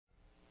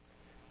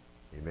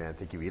Amen.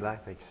 Thank you, Eli.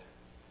 Thanks,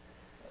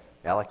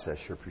 Alex. I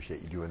sure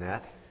appreciate you doing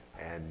that.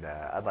 And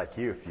I'd like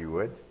you, if you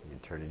would, you can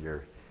turn in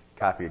your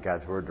copy of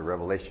God's Word to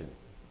Revelation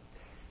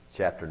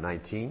chapter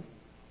 19.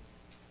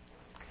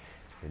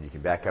 And you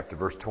can back up to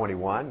verse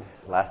 21.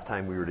 Last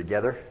time we were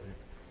together,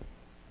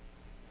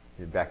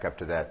 you'd back up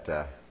to that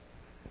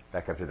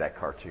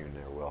cartoon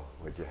there, Will,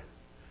 would you?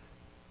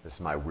 This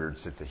is my weird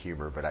sense of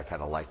humor, but I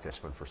kind of like this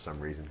one for some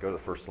reason. Go to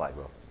the first slide,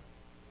 Will.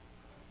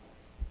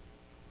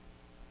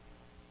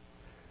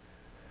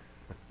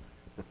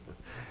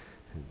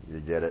 You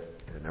get it?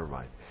 Never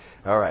mind.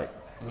 All right.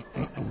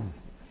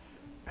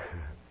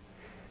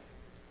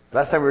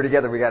 Last time we were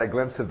together, we got a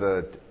glimpse of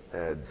the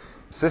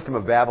system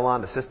of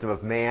Babylon, the system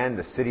of man,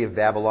 the city of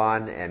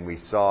Babylon, and we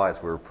saw as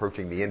we're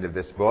approaching the end of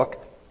this book,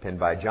 penned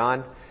by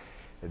John,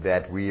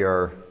 that we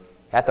are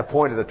at the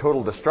point of the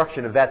total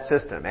destruction of that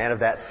system and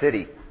of that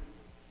city.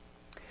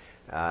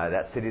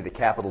 That city, the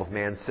capital of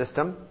man's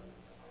system.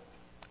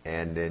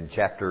 And in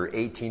chapter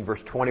 18, verse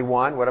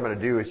 21, what I'm going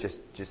to do is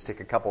just take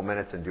a couple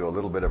minutes and do a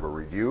little bit of a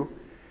review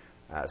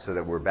so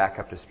that we're back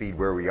up to speed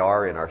where we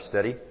are in our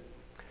study.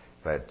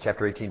 But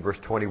chapter 18, verse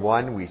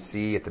 21, we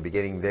see at the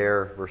beginning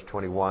there, verse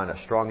 21,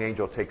 a strong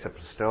angel takes up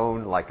a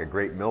stone like a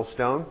great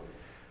millstone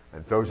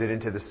and throws it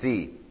into the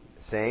sea,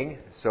 saying,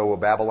 "So will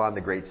Babylon,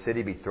 the great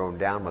city, be thrown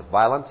down with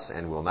violence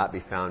and will not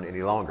be found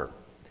any longer."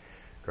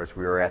 Of course,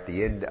 we are at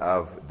the end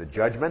of the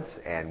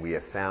judgments, and we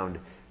have found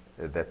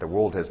that the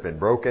world has been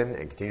broken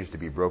and continues to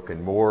be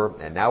broken more.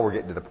 And now we're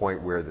getting to the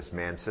point where this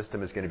man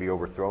system is going to be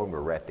overthrown.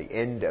 We're at the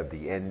end of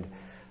the end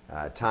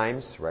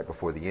times, right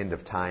before the end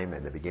of time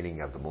and the beginning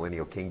of the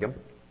millennial kingdom.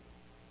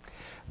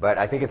 But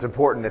I think it's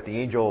important that the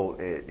angel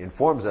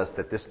informs us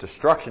that this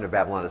destruction of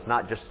Babylon is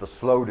not just the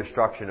slow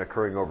destruction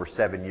occurring over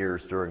 7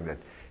 years during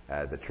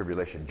the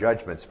tribulation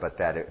judgments, but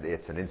that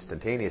it's an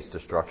instantaneous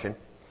destruction.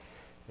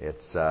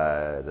 It's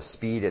the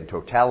speed and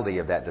totality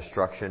of that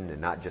destruction,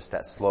 and not just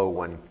that slow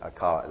one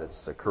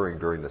that's occurring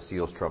during the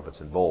seals,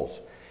 trumpets, and bowls.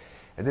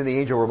 And then the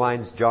angel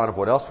reminds John of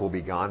what else will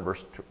be gone.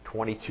 Verse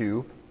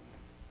 22.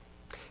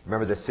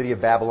 Remember, the city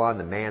of Babylon,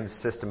 the man's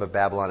system of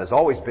Babylon, has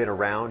always been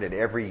around in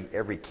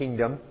every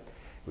kingdom.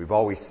 We've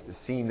always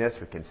seen this.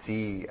 We can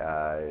see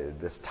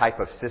this type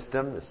of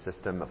system,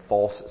 a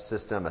false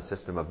system, a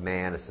system of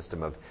man, a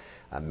system of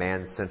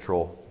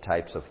man-central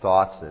types of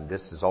thoughts, and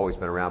this has always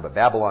been around, but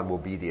Babylon will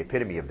be the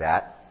epitome of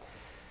that.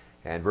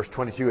 And verse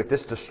 22, at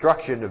this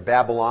destruction of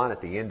Babylon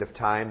at the end of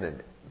time,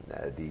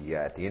 at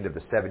the end of the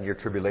 7-year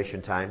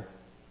tribulation time,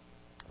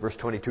 verse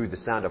 22, the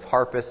sound of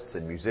harpists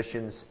and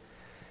musicians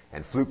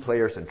and flute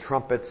players and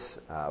trumpets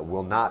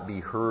will not be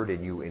heard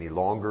in you any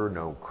longer.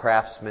 No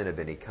craftsman of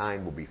any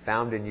kind will be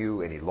found in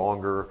you any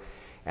longer,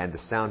 and the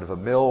sound of a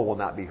mill will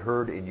not be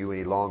heard in you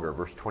any longer.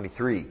 Verse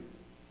 23,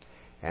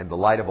 and the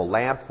light of a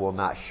lamp will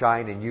not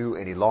shine in you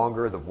any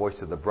longer. The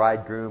voice of the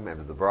bridegroom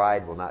and of the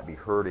bride will not be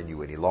heard in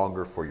you any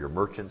longer, for your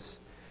merchants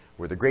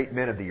were the great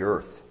men of the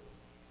earth,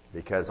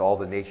 because all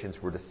the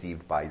nations were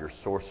deceived by your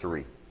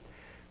sorcery.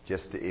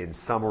 Just in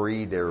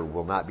summary, there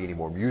will not be any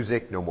more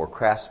music, no more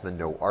craftsmen,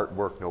 no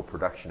artwork, no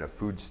production of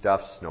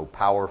foodstuffs, no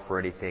power for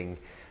anything,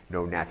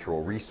 no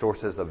natural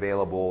resources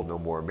available, no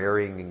more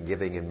marrying and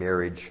giving in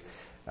marriage.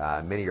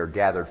 Many are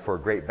gathered for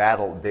a great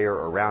battle there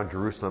around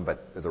Jerusalem,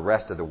 but the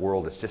rest of the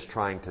world is just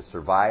trying to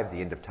survive. The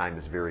end of time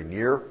is very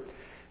near.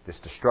 This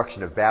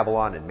destruction of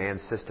Babylon and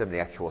man's system, the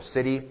actual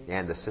city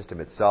and the system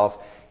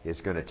itself, is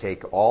going to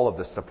take all of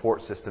the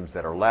support systems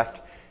that are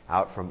left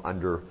out from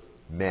under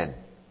men.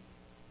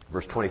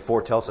 Verse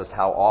 24 tells us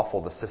how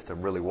awful the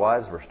system really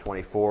was. Verse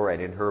 24,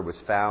 and in her was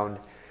found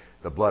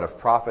the blood of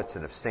prophets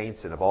and of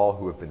saints and of all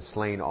who have been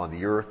slain on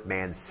the earth.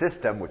 Man's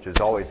system, which has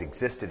always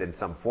existed in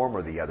some form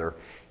or the other,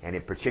 and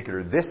in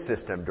particular this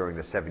system during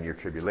the 7-year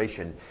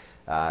tribulation,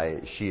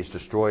 she is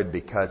destroyed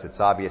because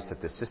it's obvious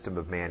that the system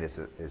of man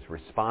is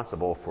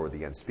responsible for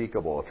the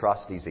unspeakable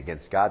atrocities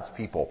against God's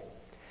people.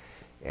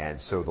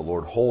 And so the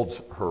Lord holds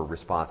her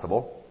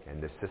responsible,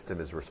 and this system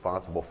is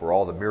responsible for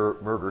all the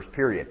murders,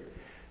 period.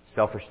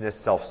 Selfishness,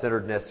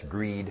 self-centeredness,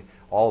 greed,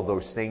 all of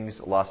those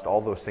things, lust, all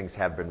those things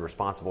have been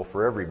responsible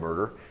for every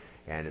murder.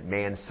 And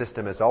man's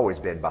system has always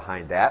been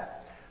behind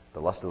that. The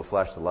lust of the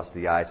flesh, the lust of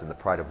the eyes, and the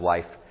pride of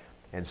life.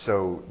 And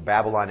so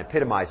Babylon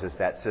epitomizes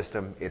that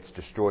system. It's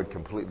destroyed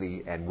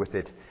completely, and with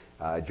it,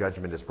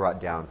 judgment is brought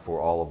down for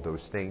all of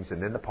those things.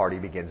 And then the party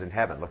begins in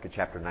heaven. Look at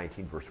chapter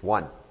 19, verse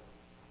 1.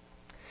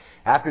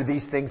 After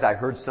these things I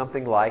heard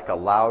something like a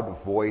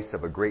loud voice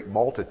of a great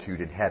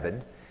multitude in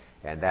heaven.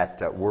 And that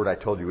word I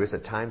told you is a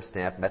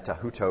timestamp,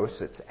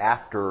 metahutos. It's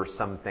after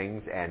some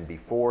things and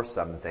before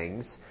some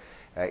things.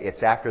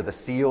 It's after the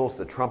seals,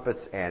 the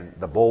trumpets, and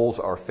the bowls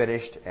are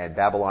finished and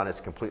Babylon is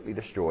completely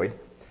destroyed.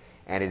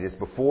 And it is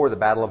before the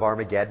battle of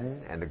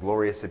Armageddon and the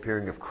glorious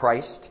appearing of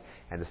Christ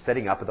and the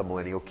setting up of the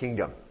millennial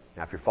kingdom.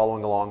 Now, if you're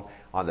following along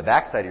on the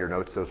back side of your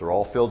notes, those are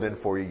all filled in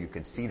for you. You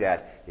can see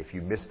that if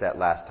you missed that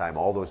last time.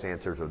 All those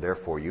answers are there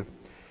for you.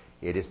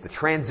 It is the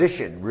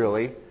transition,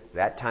 really.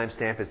 That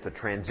timestamp is the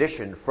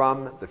transition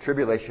from the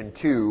tribulation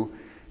to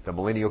the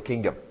millennial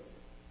kingdom.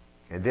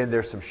 And then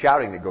there's some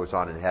shouting that goes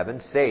on in heaven,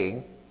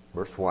 saying,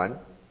 verse 1,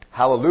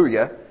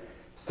 Hallelujah,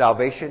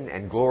 salvation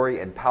and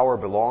glory and power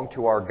belong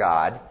to our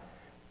God,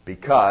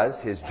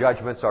 because His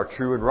judgments are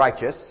true and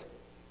righteous.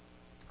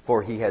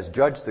 For He has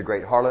judged the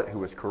great harlot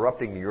who is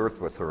corrupting the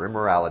earth with her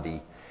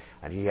immorality,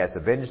 and He has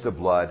avenged the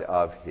blood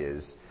of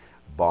His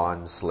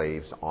bond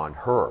slaves on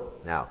her.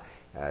 Now,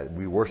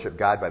 we worship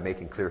God by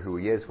making clear who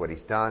He is, what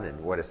He's done, and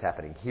what is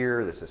happening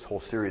here. There's this whole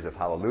series of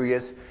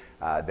hallelujahs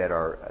that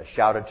are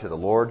shouted to the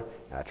Lord.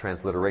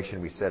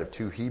 Transliteration, we said, of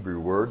 2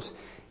 Hebrew words.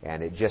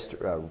 And it just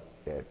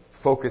it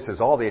focuses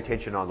all the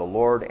attention on the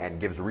Lord and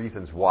gives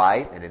reasons why.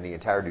 And in the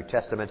entire New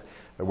Testament,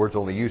 the word's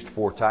only used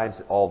 4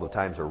 times. All the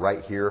times are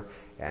right here.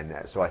 And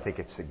so I think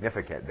it's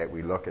significant that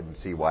we look and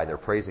see why they're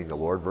praising the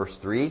Lord. Verse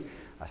 3,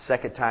 a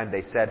second time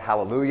they said,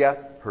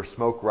 Hallelujah, her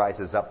smoke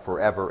rises up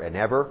forever and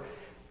ever.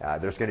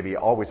 There's going to be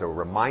always a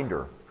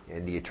reminder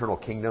in the eternal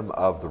kingdom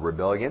of the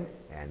rebellion.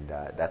 And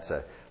that's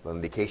an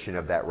indication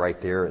of that right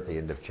there at the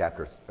end of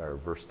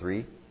verse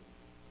 3.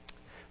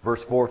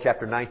 Verse 4,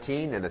 chapter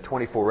 19, and the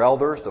 24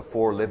 elders, the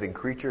 4 living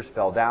creatures,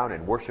 fell down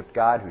and worshipped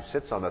God who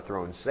sits on the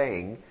throne,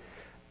 saying,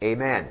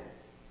 Amen,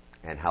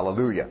 and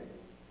Hallelujah.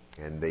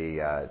 And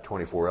the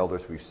 24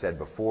 elders, we've said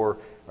before,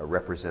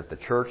 represent the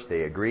church.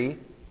 They agree,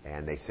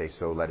 and they say,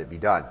 so let it be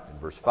done. In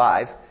verse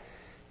 5,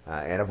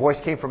 and a voice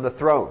came from the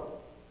throne,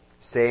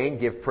 saying,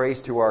 Give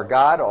praise to our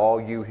God, all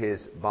you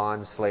His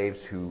bond slaves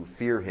who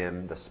fear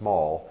Him, the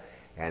small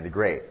and the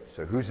great.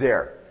 So who's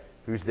there?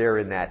 Who's there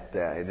in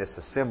this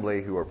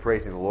assembly who are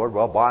praising the Lord?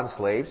 Well, bond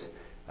slaves.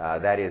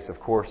 That is, of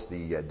course,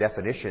 the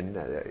definition,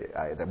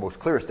 the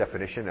most clearest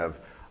definition of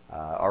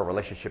our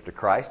relationship to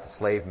Christ, a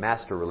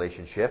slave-master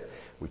relationship.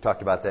 We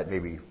talked about that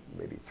maybe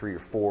 3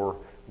 or 4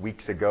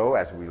 weeks ago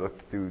as we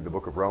looked through the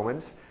book of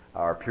Romans.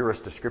 Our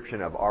purest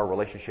description of our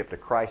relationship to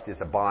Christ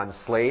is a bond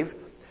slave.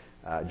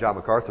 John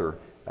MacArthur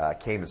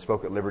came and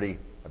spoke at Liberty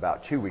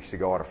about 2 weeks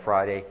ago on a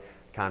Friday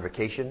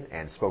convocation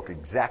and spoke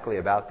exactly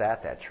about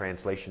that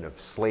translation of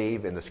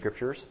slave in the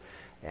Scriptures,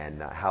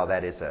 and how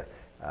that is a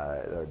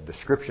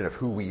description of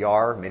who we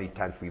are. Many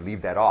times we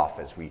leave that off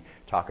as we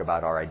talk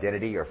about our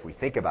identity or if we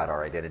think about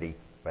our identity,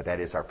 but that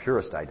is our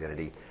purest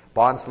identity.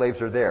 Bond slaves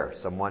are there.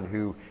 Someone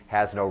who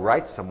has no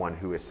rights, someone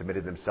who has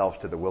submitted themselves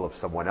to the will of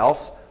someone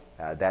else.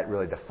 That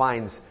really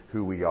defines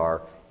who we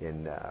are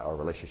in our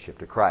relationship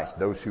to Christ.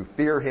 Those who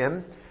fear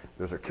Him,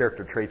 those are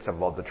character traits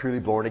of the truly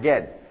born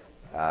again.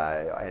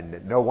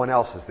 And no one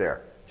else is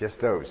there.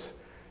 Just those.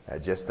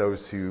 Just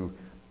those who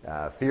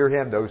fear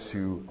Him, those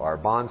who are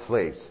bond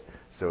slaves.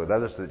 So the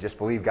others that just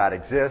believe God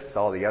exists,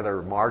 all the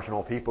other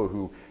marginal people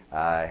who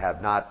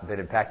have not been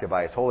impacted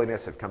by His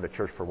holiness, have come to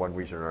church for one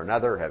reason or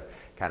another, have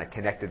kind of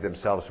connected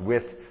themselves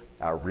with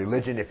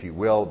religion, if you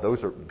will.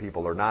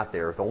 People are not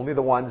there. It's only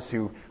the ones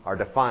who are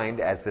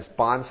defined as this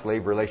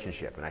bond-slave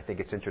relationship. And I think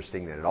it's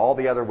interesting that in all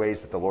the other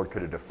ways that the Lord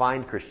could have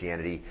defined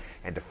Christianity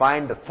and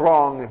defined the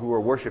throng who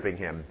are worshiping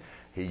Him,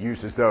 He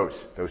uses those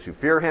who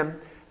fear Him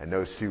and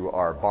those who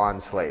are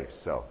bond slaves.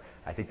 So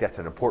I think that's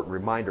an important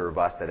reminder of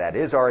us that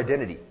is our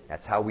identity.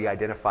 That's how we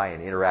identify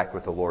and interact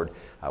with the Lord.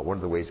 One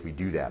of the ways we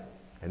do that.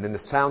 And then the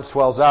sound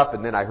swells up,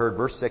 and then I heard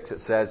verse 6, it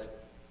says,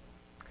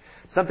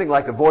 something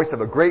like the voice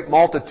of a great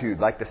multitude,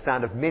 like the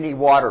sound of many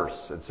waters.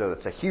 And so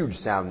it's a huge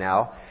sound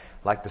now,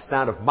 like the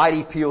sound of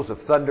mighty peals of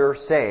thunder,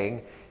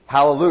 saying,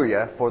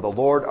 Hallelujah, for the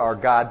Lord our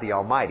God the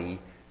Almighty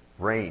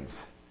reigns.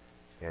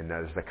 And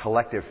there's a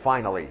collective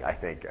finally, I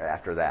think,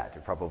 after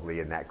that, probably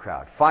in that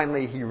crowd.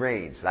 Finally, He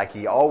reigns, like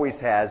He always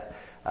has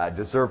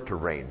deserved to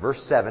reign.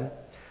 Verse 7,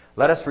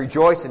 let us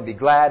rejoice and be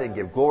glad and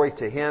give glory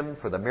to Him,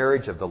 for the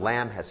marriage of the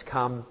Lamb has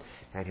come,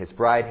 and His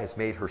bride has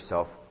made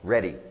herself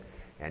ready.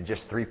 And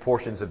just 3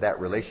 portions of that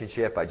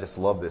relationship. I just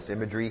love this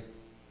imagery.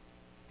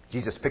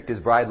 Jesus picked His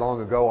bride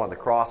long ago on the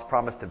cross,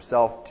 promised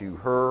Himself to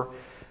her,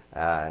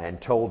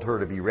 and told her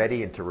to be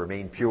ready and to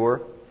remain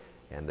pure.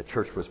 And the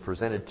church was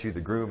presented to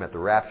the groom at the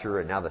rapture,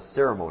 and now the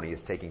ceremony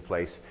is taking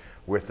place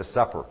with the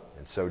supper.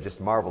 And so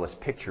just marvelous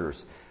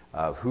pictures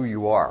of who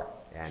you are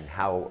and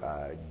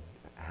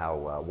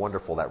how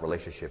wonderful that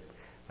relationship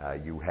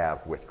you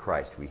have with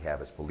Christ, we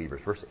have as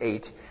believers. Verse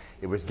 8,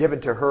 it was given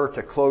to her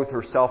to clothe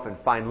herself in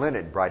fine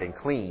linen, bright and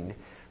clean,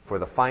 for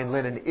the fine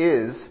linen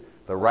is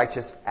the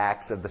righteous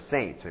acts of the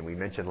saints. And we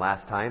mentioned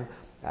last time,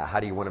 how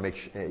do you want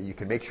to you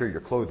can make sure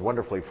you're clothed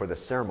wonderfully for the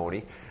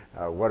ceremony.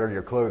 What are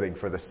your clothing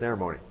for the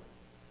ceremony?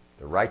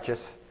 The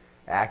righteous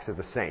acts of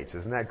the saints.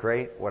 Isn't that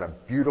great? What a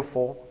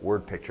beautiful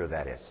word picture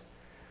that is.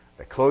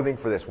 The clothing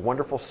for this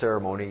wonderful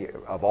ceremony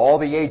of all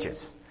the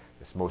ages,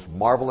 this most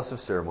marvelous of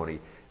ceremony,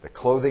 the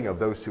clothing of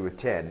those who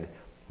attend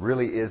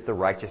really is the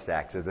righteous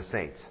acts of the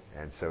saints.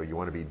 And so you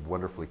want to be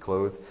wonderfully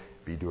clothed,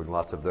 be doing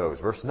lots of those.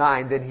 Verse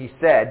 9, then He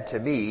said to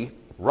me,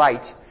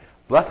 write,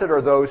 blessed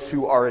are those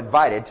who are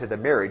invited to the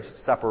marriage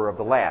supper of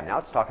the Lamb. Now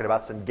it's talking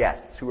about some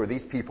guests. Who are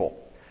these people?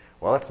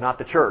 Well, it's not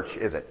the church,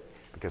 is it?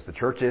 Because the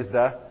church is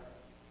the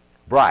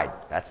bride.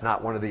 That's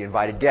not one of the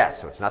invited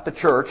guests. So it's not the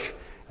church.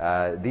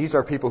 These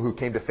are people who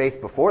came to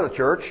faith before the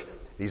church.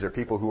 These are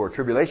people who are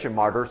tribulation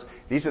martyrs.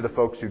 These are the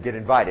folks who get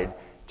invited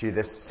to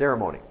this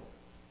ceremony.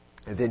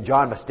 And then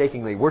John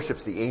mistakenly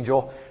worships the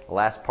angel, the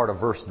last part of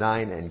verse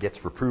 9, and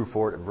gets reproved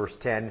for it in verse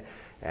 10.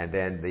 And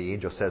then the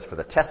angel says, for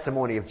the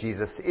testimony of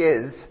Jesus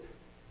is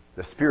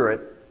the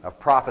spirit of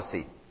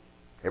prophecy.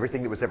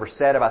 Everything that was ever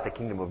said about the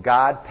kingdom of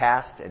God,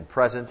 past and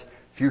present,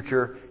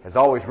 future, has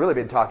always really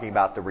been talking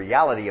about the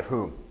reality of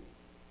whom?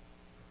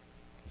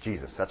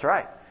 Jesus. That's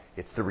right.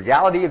 It's the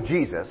reality of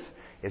Jesus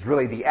is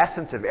really the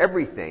essence of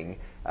everything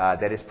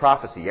that is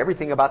prophecy.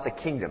 Everything about the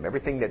kingdom,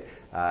 everything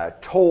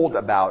that told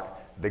about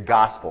the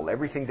gospel,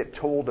 everything that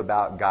told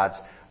about God's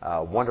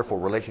wonderful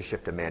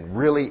relationship to man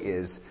really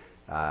is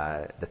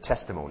the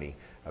testimony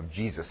of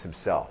Jesus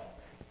himself.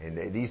 And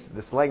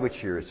this language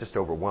here is just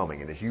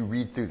overwhelming. And as you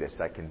read through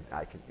this,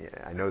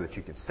 I know that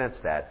you can sense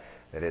that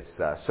it's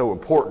so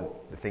important,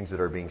 the things that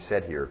are being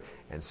said here,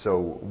 and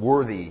so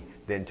worthy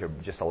then to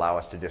just allow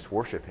us to just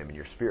worship him in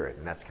your spirit.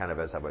 And that's kind of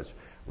as I was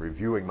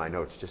reviewing my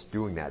notes, just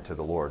doing that to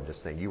the Lord,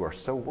 just saying, you are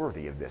so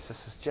worthy of this.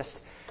 This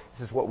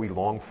is what we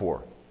long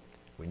for.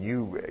 When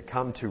you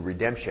come to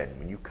redemption,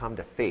 when you come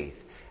to faith,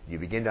 you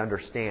begin to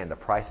understand the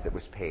price that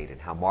was paid and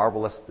how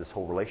marvelous this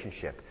whole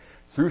relationship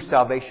through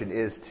salvation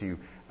is to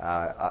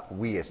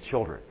we as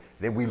children.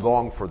 Then we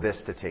long for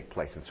this to take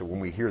place. And so when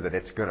we hear that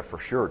it's going to for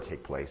sure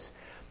take place,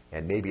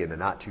 and maybe in the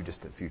not too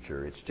distant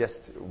future, it's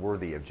just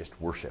worthy of just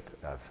worship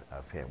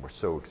of him. We're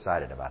so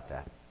excited about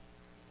that.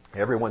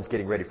 Everyone's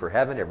getting ready for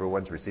heaven.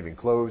 Everyone's receiving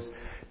clothes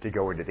to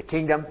go into the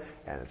kingdom.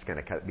 And it's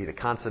going to be the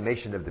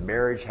consummation of the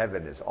marriage.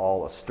 Heaven is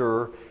all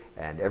astir.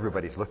 And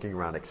everybody's looking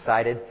around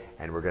excited.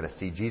 And we're going to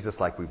see Jesus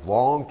like we've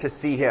longed to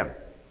see him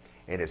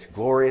in his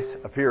glorious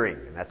appearing.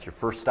 And that's your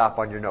first stop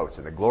on your notes.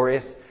 In the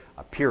glorious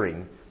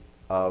appearing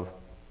of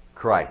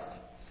Christ.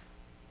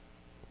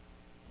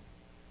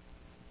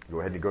 Go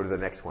ahead and go to the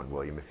next one,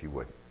 William, if you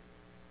would.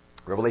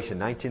 Revelation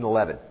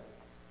 19:11.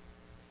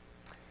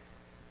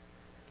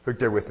 Look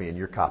there with me in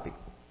your copy.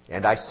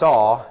 And I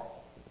saw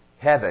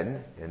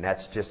heaven, and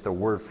that's just a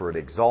word for it,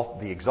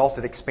 the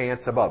exalted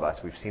expanse above us.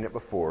 We've seen it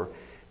before.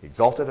 The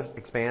exalted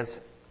expanse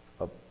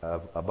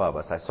above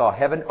us. I saw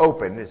heaven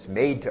open. It's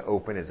made to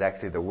open is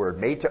actually the word.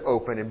 Made to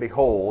open, and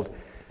behold,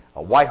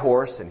 a white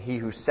horse, and he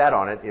who sat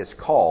on it is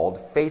called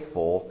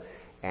Faithful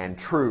and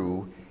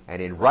True,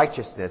 and in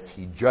righteousness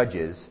he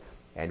judges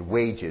and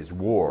wages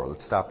war.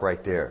 Let's stop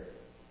right there.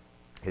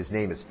 His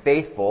name is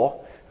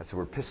Faithful. That's the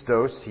word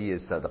pistos. He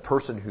is the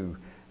person who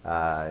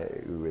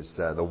is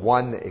the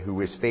one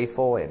who is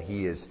faithful, and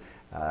he is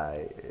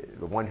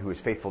the one who is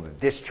faithful to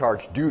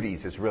discharge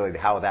duties is really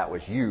how that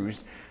was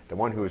used. The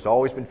one who has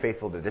always been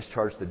faithful to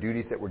discharge the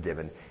duties that were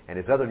given. And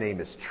his other name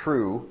is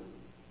True.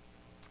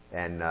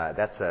 And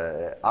that's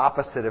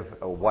opposite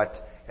of what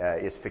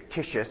is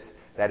fictitious.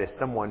 That is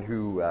someone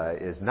who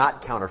is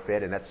not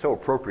counterfeit, and that's so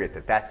appropriate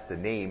that that's the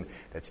name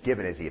that's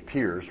given as he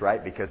appears,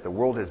 right? Because the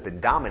world has been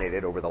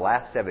dominated over the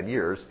last 7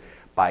 years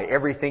by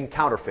everything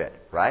counterfeit,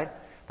 right?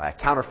 By a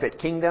counterfeit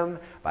kingdom,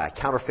 by a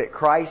counterfeit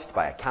Christ,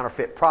 by a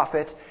counterfeit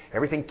prophet,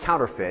 everything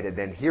counterfeit, and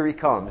then here he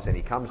comes, and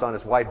he comes on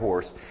his white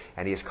horse,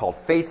 and he is called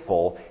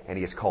Faithful, and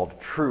he is called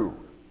True.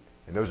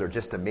 And those are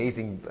just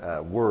amazing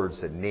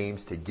words and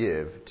names to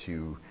give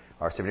to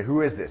our Savior.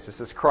 Who is this?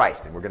 This is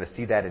Christ, and we're going to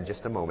see that in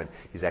just a moment.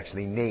 He's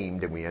actually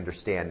named, and we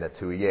understand that's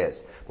who he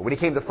is. But when he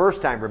came the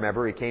first time,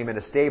 remember, he came in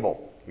a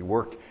stable. He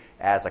worked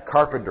as a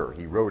carpenter.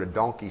 He rode a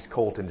donkey's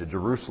colt into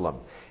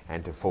Jerusalem,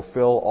 and to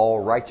fulfill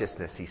all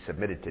righteousness, he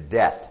submitted to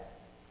death.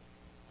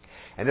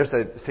 And there's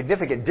a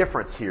significant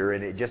difference here,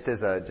 and it just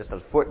as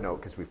a footnote,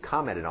 because we've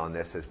commented on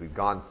this as we've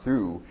gone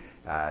through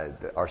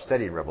our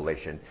study in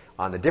Revelation,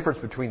 on the difference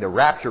between the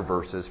rapture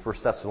verses, 1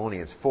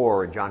 Thessalonians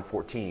 4 and John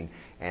 14,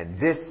 and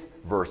this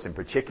verse in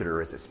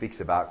particular as it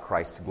speaks about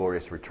Christ's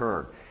glorious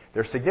return.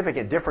 There are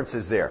significant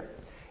differences there.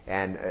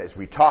 And as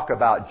we talk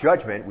about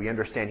judgment, we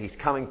understand he's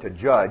coming to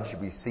judge.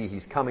 We see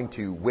he's coming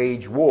to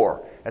wage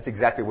war. That's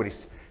exactly what he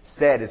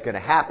said is going to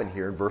happen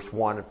here in verse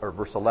 1 or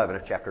verse 11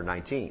 of chapter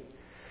 19.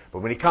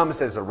 But when he comes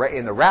in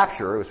the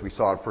rapture, as we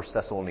saw in 1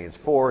 Thessalonians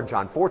 4 and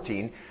John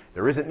 14,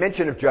 there isn't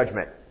mention of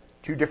judgment.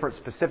 Two different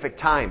specific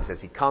times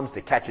as he comes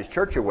to catch his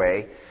church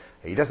away.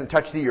 He doesn't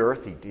touch the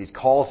earth. He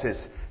calls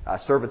his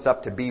servants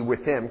up to be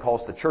with him,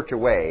 calls the church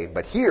away.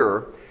 But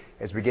here,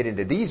 as we get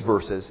into these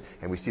verses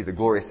and we see the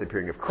glorious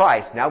appearing of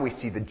Christ, now we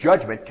see the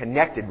judgment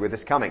connected with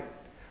his coming.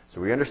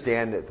 So we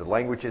understand that the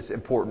language is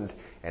important,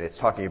 and it's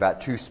talking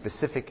about two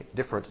specific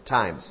different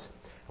times.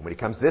 And when he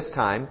comes this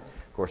time,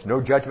 of course,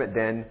 no judgment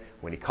then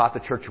when he caught the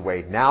church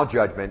away. Now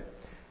judgment.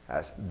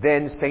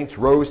 Then saints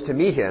rose to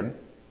meet him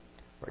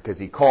because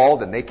he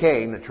called and they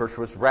came. The church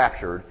was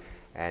raptured.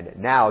 And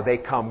now they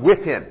come with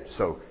him.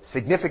 So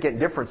significant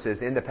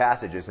differences in the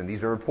passages, and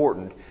these are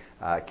important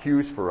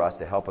cues for us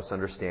to help us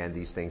understand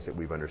these things that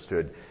we've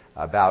understood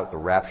about the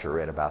rapture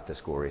and about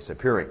this glorious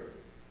appearing.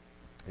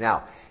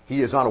 Now,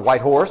 he is on a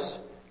white horse.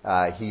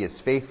 He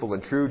is faithful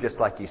and true, just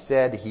like he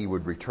said he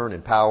would return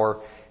in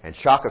power. And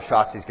shock of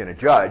shocks, he's going to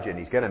judge and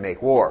he's going to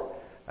make war.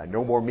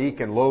 No more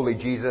meek and lowly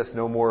Jesus.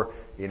 No more,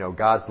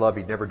 God's love.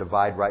 He'd never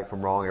divide right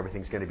from wrong.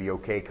 Everything's going to be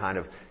okay kind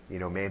of,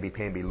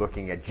 mamby-pamby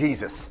looking at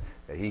Jesus.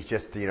 that He's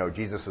just,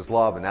 Jesus is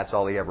love and that's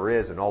all He ever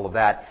is and all of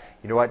that.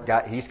 You know what?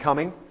 God, He's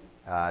coming.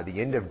 The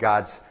end of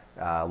God's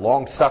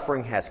long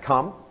suffering has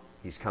come.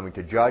 He's coming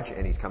to judge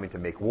and He's coming to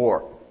make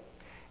war.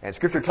 And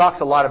Scripture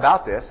talks a lot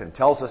about this and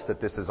tells us that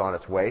this is on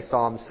its way.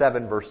 Psalm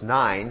 7 verse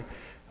 9.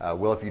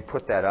 Will, if you'd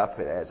put that up,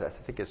 I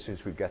think as soon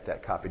as we've got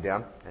that copy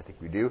down, I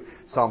think we do.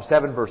 Psalm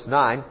 7 verse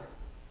 9.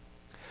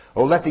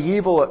 Oh, let the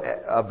evil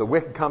of the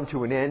wicked come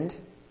to an end,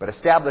 but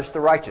establish the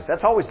righteous.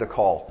 That's always the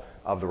call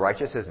of the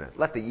righteous, isn't it?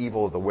 Let the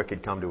evil of the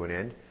wicked come to an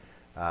end.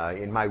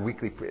 In my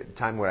weekly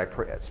time when I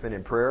spend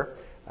in prayer,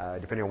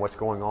 depending on what's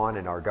going on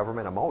in our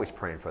government, I'm always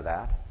praying for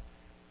that.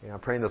 I'm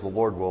praying that the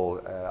Lord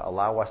will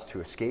allow us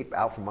to escape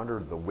out from under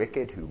the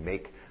wicked who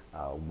make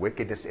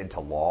wickedness into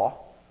law,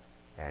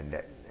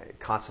 and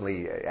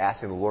constantly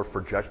asking the Lord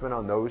for judgment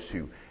on those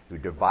who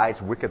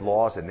devise wicked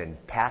laws and then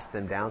pass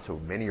them down so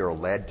many are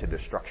led to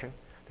destruction,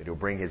 that He'll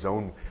bring His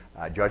own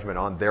judgment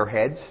on their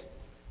heads.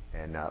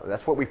 And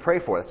that's what we pray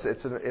for.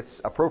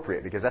 It's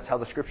appropriate because that's how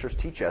the Scriptures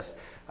teach us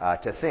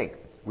to think.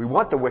 We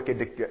want the wicked,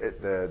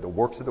 the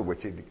works of the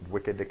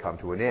wicked to come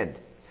to an end.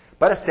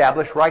 But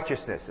establish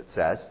righteousness, it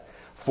says.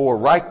 For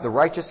the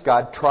righteous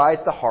God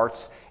tries the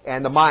hearts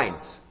and the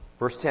minds.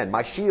 Verse 10,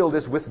 my shield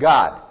is with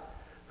God,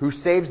 who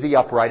saves the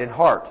upright in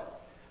heart.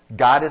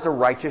 God is a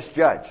righteous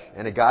judge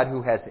and a God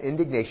who has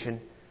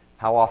indignation.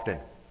 How often?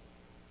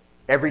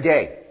 Every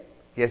day.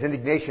 He has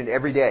indignation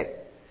every day.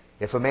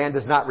 If a man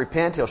does not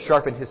repent, he'll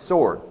sharpen his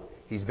sword.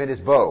 He's bent his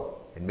bow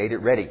and made it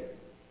ready.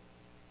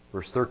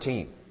 Verse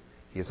 13,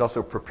 he has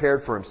also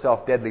prepared for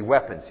himself deadly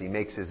weapons. He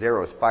makes his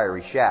arrows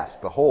fiery shafts.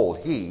 Behold,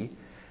 he,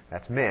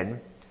 that's men,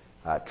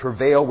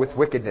 travail with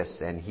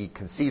wickedness, and he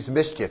conceives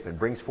mischief and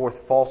brings forth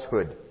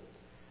falsehood.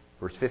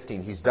 Verse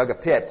 15, he's dug a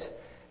pit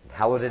and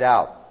hollowed it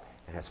out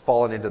and has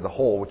fallen into the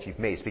hole which he's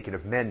made. Speaking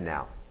of men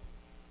now.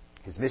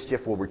 His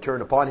mischief will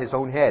return upon his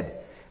own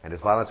head, and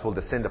his violence will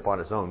descend upon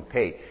his own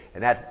pate.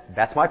 And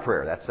that's my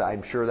prayer.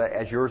 I'm sure that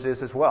as yours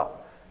is as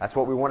well. That's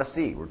what we want to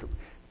see. We're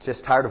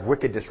just tired of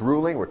wickedness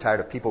ruling. We're tired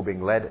of people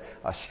being led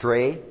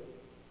astray.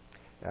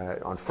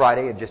 On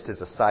Friday, and just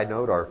as a side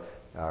note,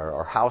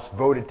 our House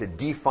voted to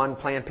defund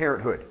Planned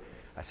Parenthood.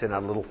 I sent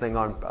out a little thing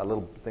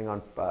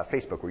on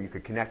Facebook where you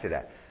could connect to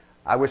that.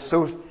 I was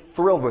so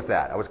thrilled with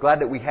that. I was glad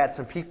that we had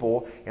some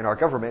people in our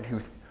government who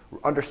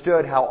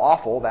understood how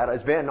awful that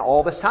has been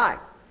all this time.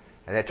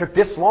 And it took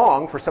this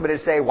long for somebody to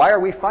say, why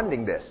are we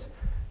funding this?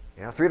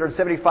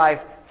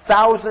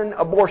 375,000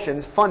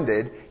 abortions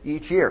funded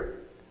each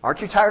year.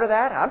 Aren't you tired of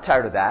that? I'm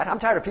tired of that. I'm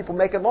tired of people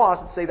making laws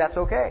that say that's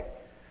okay.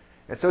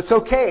 And so it's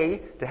okay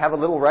to have a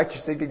little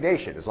righteous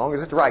indignation, as long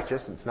as it's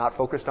righteous and it's not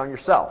focused on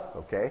yourself,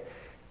 okay?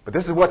 But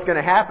this is what's going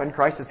to happen.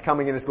 Christ is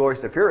coming in His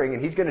glorious appearing,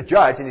 and He's going to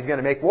judge and He's going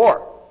to make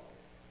war.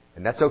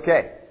 And that's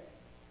okay.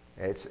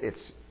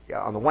 It's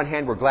on the one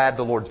hand, we're glad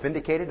the Lord's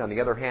vindicated. On the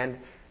other hand,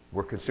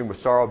 we're consumed with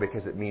sorrow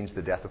because it means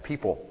the death of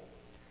people.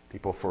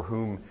 People for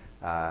whom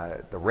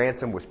the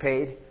ransom was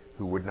paid,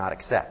 who would not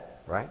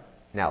accept, right?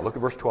 Now, look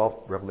at verse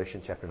 12,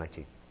 Revelation chapter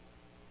 19.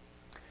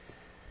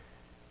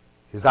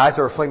 His eyes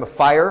are a flame of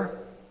fire.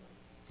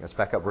 Let's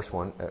back up verse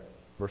 11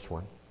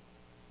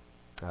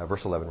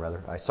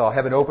 rather. I saw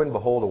heaven open.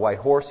 Behold, a white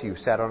horse. He who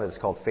sat on it is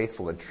called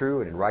Faithful and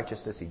True, and in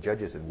righteousness he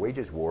judges and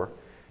wages war.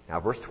 Now,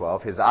 verse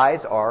 12. His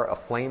eyes are a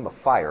flame of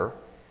fire,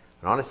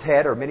 and on his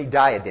head are many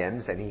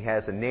diadems, and he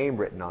has a name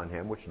written on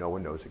him which no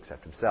one knows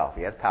except himself.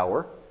 He has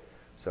power.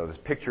 So this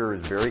picture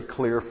is very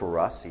clear for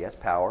us. He has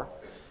power.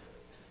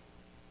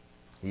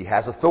 He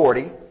has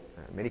authority.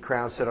 Many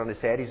crowns sit on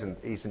his head.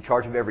 He's in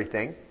charge of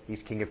everything.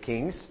 He's King of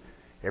Kings.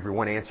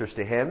 Everyone answers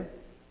to him.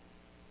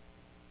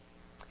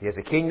 He has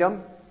a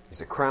kingdom.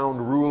 He's a crowned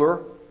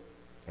ruler.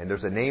 And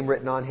there's a name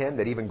written on him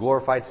that even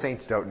glorified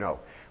saints don't know.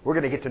 We're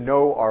going to get to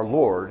know our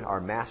Lord, our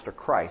Master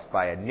Christ,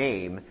 by a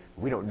name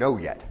we don't know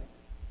yet.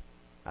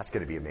 That's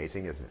going to be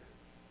amazing, isn't it?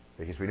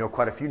 Because we know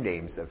quite a few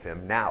names of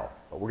Him now.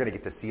 But we're going to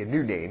get to see a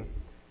new name.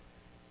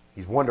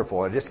 He's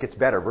wonderful. It just gets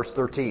better. Verse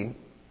 13.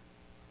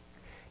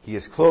 He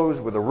is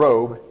clothed with a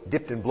robe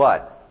dipped in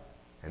blood.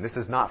 And this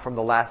is not from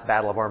the last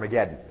battle of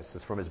Armageddon. This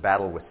is from His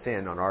battle with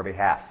sin on our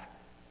behalf.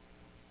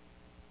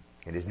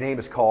 And His name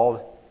is called,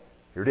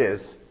 here it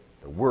is,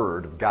 the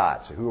Word of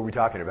God. So who are we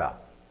talking about?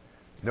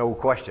 No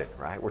question,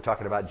 right? We're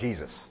talking about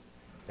Jesus.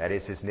 That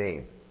is His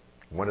name.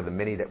 One of the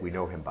many that we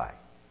know Him by.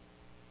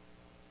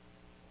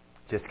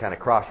 Just kind of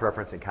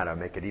cross-reference and kind of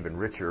make it even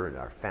richer, and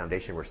our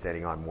foundation we're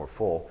standing on more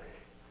full.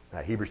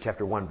 Hebrews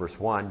chapter 1, verse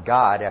 1.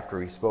 God,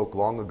 after He spoke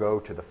long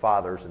ago to the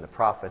fathers and the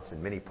prophets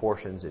in many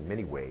portions, in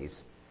many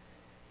ways,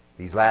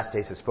 these last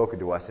days has spoken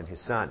to us in His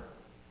Son,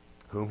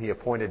 whom He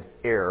appointed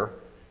heir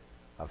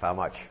of how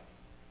much?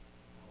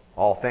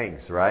 All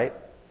things, right?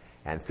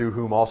 And through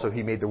whom also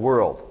He made the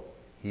world.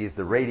 He is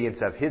the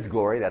radiance of His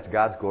glory, that's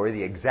God's glory,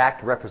 the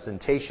exact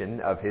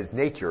representation of His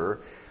nature,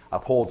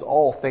 upholds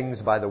all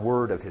things by the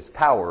word of His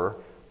power.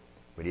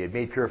 When He had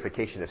made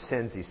purification of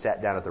sins, He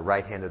sat down at the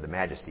right hand of the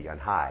Majesty on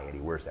high, and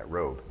He wears that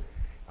robe.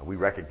 And we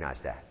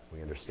recognize that.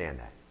 We understand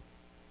that.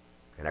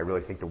 And I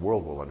really think the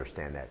world will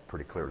understand that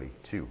pretty clearly,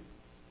 too.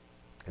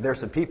 And there are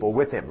some people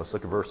with Him. Let's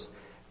look at verse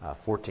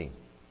 14.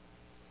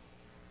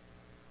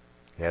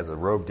 He has a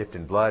robe dipped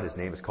in blood. His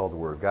name is called the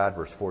Word of God.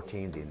 Verse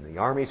 14. And the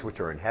armies which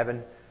are in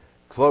heaven,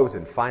 clothed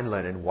in fine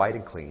linen, white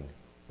and clean,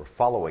 were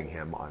following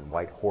him on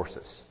white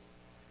horses.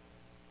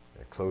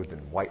 They're clothed in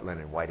white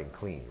linen, white and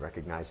clean.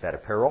 Recognize that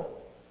apparel?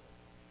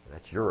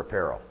 That's your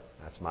apparel.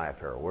 That's my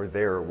apparel. We're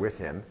there with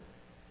him.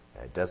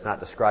 It does not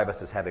describe us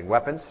as having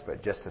weapons,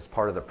 but just as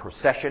part of the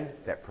procession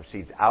that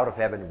proceeds out of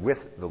heaven with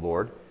the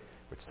Lord,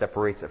 which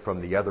separates it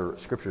from the other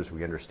scriptures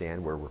we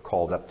understand where we're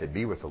called up to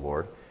be with the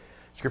Lord.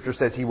 Scripture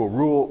says he will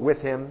rule with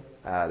him,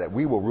 that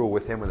we will rule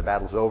with him when the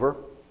battle's over.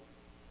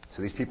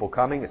 So these people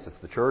coming, it's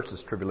just the church,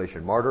 it's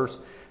tribulation martyrs,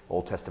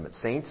 Old Testament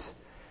saints.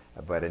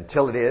 But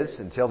until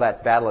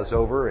that battle is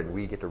over and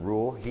we get to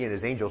rule, he and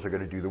his angels are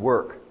going to do the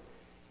work.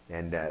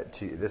 And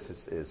this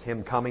is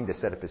him coming to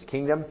set up his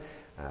kingdom.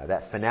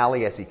 That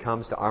finale as he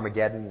comes to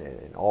Armageddon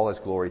in all his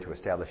glory to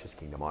establish his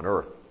kingdom on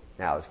earth.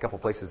 Now, there's a couple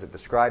places that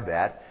describe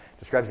that. It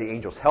describes the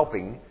angels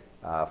helping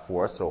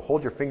for us. So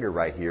hold your finger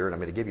right here, and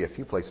I'm going to give you a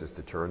few places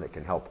to turn that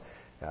can help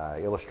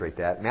illustrate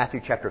that. Matthew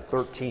chapter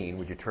 13,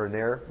 would you turn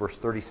there? Verse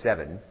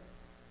 37.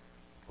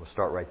 We'll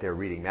start right there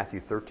reading. Matthew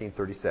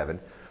 13:37.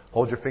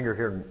 Hold your finger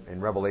here in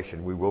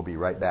Revelation. We will be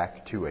right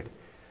back to it.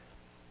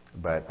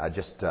 But I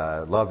just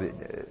love it.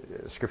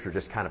 Scripture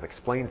just kind of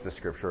explains the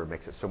Scripture. It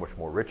makes it so much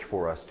more rich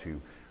for us to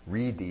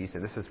read these.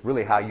 And this is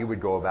really how you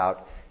would go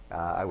about,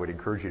 I would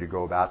encourage you to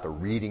go about the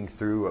reading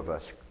through of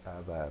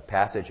a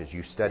passage as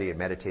you study and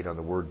meditate on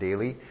the Word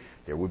daily.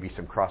 There will be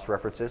some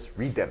cross-references.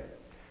 Read them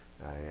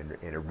and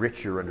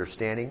enrich your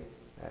understanding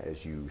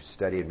as you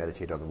study and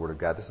meditate on the Word of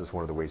God. This is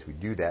one of the ways we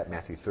do that.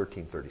 Matthew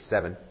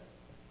 13:37.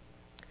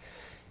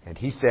 And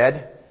he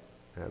said,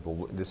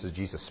 this is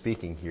Jesus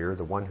speaking here,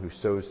 the one who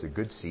sows the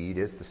good seed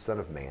is the Son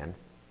of Man.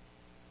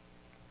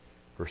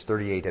 Verse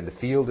 38, and the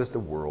field is the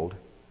world.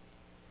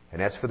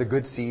 And as for the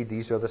good seed,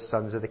 these are the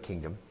sons of the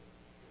kingdom.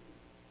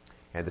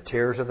 And the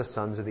tares are the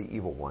sons of the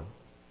evil one.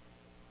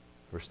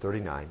 Verse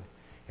 39,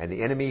 and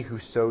the enemy who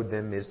sowed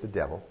them is the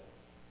devil.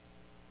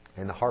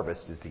 And the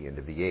harvest is the end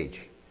of the age.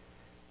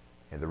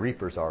 And the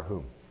reapers are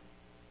whom?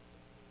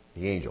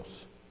 The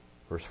angels.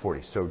 Verse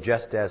 40, so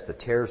just as the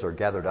tares are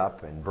gathered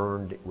up and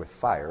burned with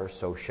fire,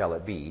 so shall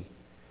it be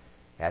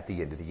at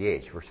the end of the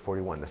age. Verse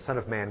 41, the Son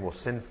of Man will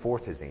send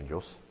forth his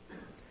angels.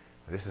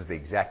 This is the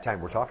exact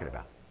time we're talking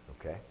about.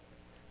 Okay?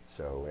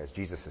 So as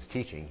Jesus is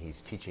teaching,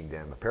 he's teaching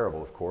them a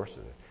parable, of course,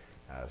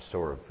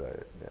 sort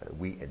of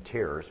wheat and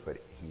tares, but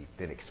he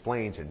then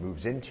explains and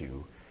moves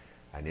into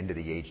an end of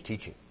the age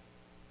teaching.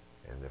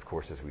 And of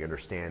course, as we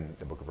understand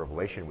the book of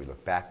Revelation, we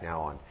look back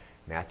now on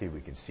Matthew,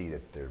 we can see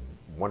that there are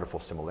wonderful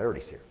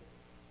similarities here.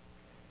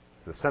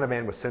 The Son of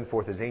Man will send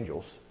forth his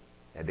angels,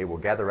 and they will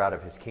gather out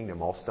of his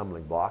kingdom all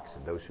stumbling blocks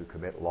and those who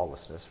commit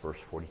lawlessness, verse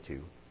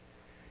 42,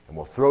 and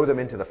will throw them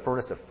into the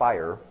furnace of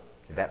fire.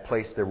 In that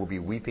place there will be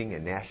weeping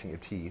and gnashing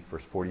of teeth,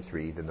 verse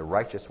 43. Then the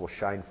righteous will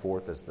shine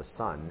forth as the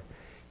sun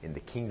in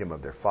the kingdom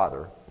of their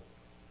Father.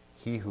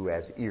 He who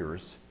has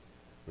ears,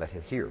 let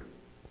him hear.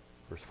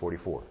 Verse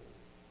 44.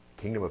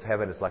 The kingdom of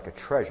heaven is like a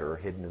treasure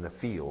hidden in a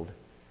field,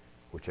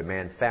 which a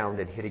man found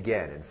and hid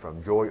again, and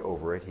from joy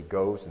over it he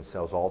goes and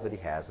sells all that he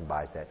has and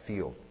buys that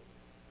field.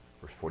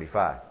 Verse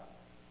 45.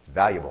 It's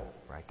valuable,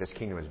 right? This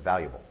kingdom is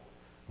valuable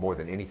more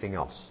than anything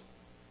else.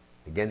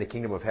 Again, the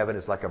kingdom of heaven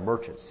is like a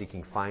merchant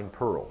seeking fine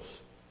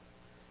pearls.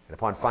 And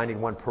upon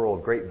finding one pearl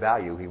of great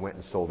value, he went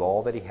and sold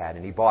all that he had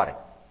and he bought it.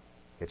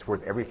 It's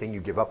worth everything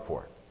you give up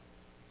for it.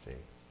 See?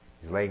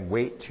 He's laying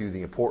weight to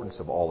the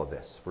importance of all of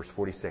this. Verse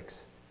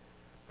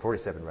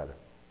 47 rather.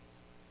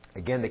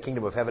 Again, the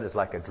kingdom of heaven is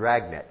like a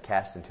dragnet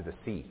cast into the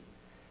sea,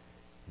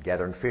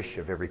 gathering fish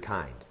of every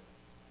kind.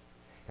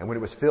 And when it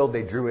was filled,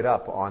 they drew it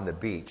up on the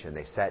beach, and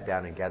they sat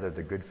down and gathered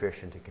the good fish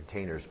into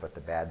containers, but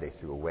the bad they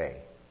threw away.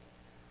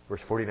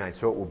 Verse 49,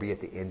 so it will be at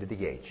the end of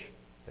the age.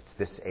 That's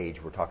this age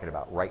we're talking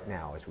about right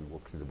now as we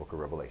work through the book of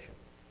Revelation.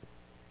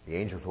 The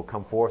angels will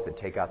come forth and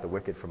take out the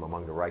wicked from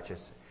among the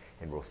righteous,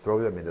 and will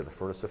throw them into the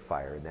furnace of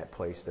fire. In that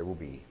place there will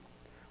be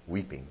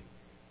weeping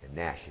and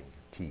gnashing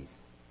of teeth.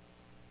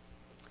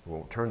 We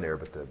won't turn there,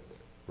 but the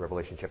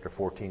Revelation chapter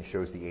 14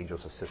 shows the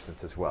angels'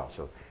 assistance as well.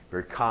 So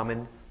very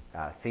common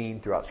theme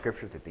throughout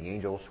Scripture that the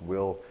angels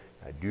will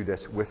do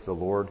this with the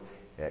Lord.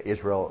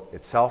 Israel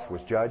itself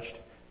was judged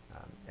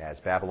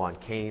as Babylon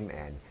came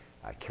and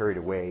carried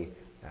away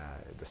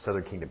the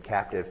southern kingdom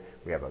captive.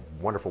 We have a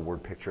wonderful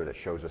word picture that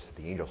shows us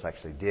that the angels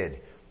actually did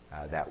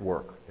that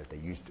work, that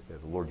the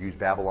Lord used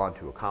Babylon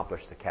to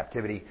accomplish the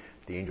captivity.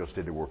 The angels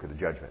did the work of the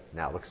judgment.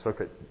 Now let's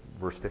look at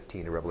verse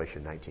 15 of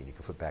Revelation 19. You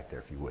can flip back there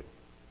if you would.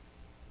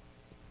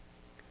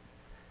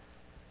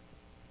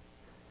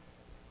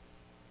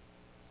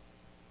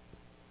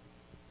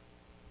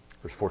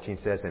 Verse 14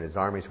 says, and his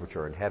armies which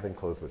are in heaven,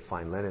 clothed with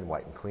fine linen,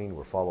 white and clean,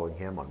 were following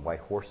him on white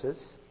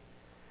horses.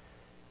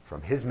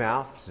 From his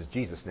mouth, this is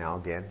Jesus now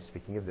again,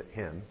 speaking of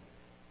him,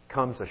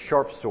 comes a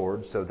sharp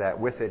sword, so that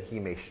with it he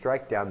may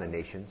strike down the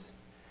nations,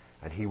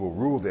 and he will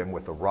rule them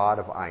with a rod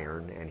of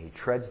iron, and he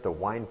treads the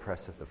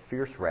winepress of the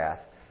fierce wrath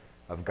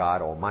of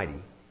God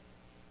Almighty.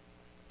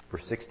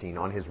 Verse 16,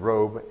 on his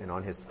robe and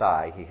on his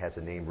thigh he has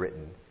a name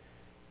written,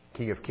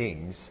 King of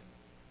Kings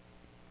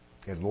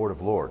and Lord of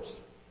Lords.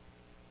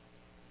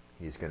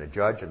 He's going to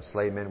judge and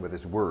slay men with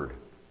his word.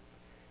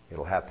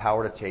 It'll have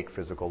power to take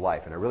physical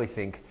life. And I really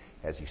think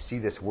as you see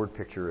this word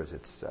picture as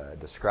it's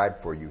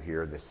described for you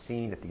here, the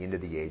scene at the end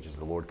of the age as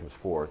the Lord comes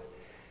forth,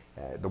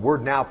 the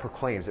word now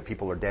proclaims that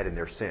people are dead in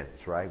their sins,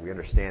 right? We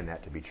understand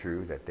that to be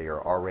true, that they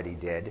are already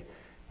dead.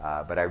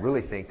 But I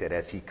really think that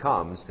as he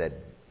comes, that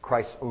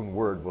Christ's own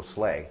word will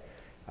slay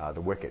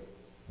the wicked.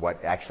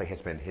 What actually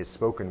has been his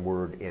spoken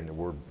word in the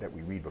word that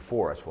we read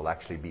before us will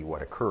actually be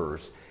what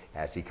occurs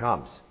as he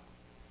comes.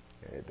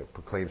 It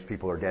proclaims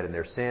people are dead in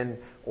their sin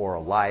or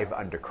alive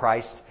unto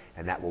Christ,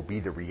 and that will be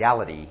the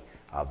reality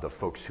of the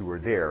folks who are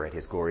there at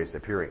his glorious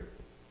appearing.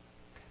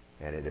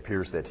 And it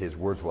appears that his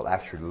words will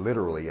actually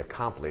literally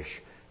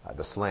accomplish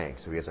the slaying.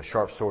 So he has a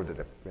sharp sword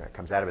that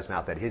comes out of his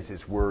mouth. That is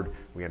his word.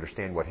 We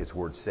understand what his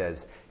word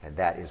says, and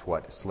that is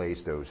what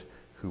slays those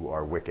who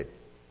are wicked.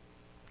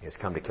 He has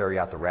come to carry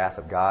out the wrath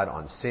of God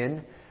on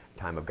sin.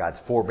 Time of God's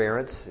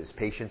forbearance, his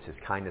patience, his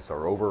kindness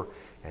are over,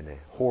 and the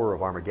horror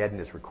of Armageddon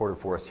is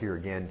recorded for us here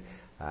again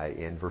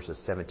in verses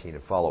 17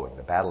 and following.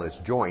 The battle is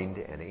joined,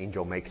 and an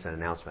angel makes an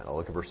announcement. I'll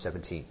look at verse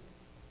 17.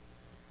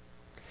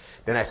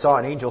 Then I saw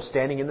an angel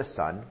standing in the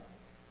sun,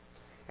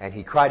 and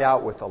he cried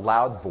out with a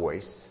loud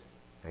voice.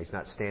 Now he's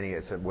not standing,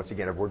 it's once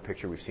again a word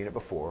picture, we've seen it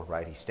before,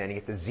 right? He's standing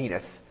at the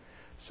zenith,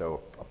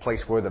 so a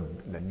place where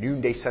the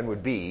noonday sun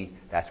would be,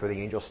 that's where the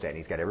angel's standing.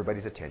 He's got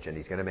everybody's attention.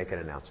 He's going to make an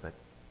announcement,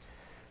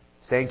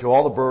 saying to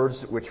all the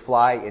birds which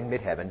fly in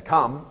mid-heaven,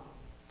 come,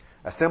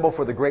 assemble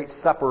for the great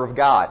supper of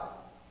God.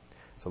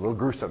 It's a little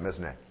gruesome,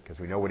 isn't it? Because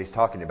we know what he's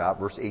talking about.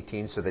 Verse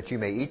 18, so that you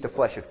may eat the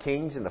flesh of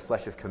kings and the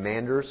flesh of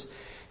commanders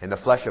and the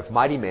flesh of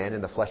mighty men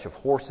and the flesh of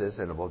horses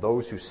and of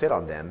those who sit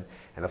on them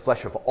and the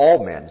flesh of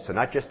all men. So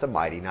not just the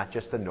mighty, not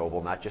just the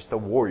noble, not just the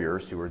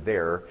warriors who are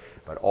there,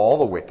 but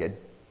all the wicked,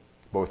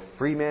 both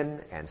freemen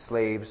and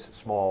slaves,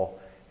 small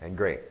and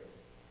great.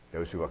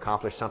 Those who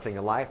accomplish something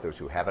in life, those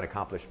who haven't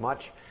accomplished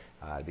much.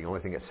 The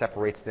only thing that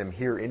separates them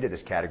here into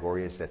this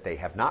category is that they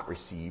have not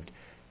received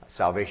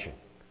salvation.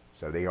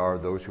 So they are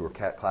those who are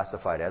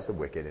classified as the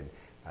wicked, and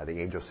the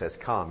angel says,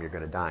 come, you're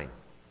going to dine.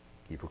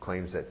 He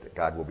proclaims that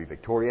God will be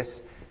victorious,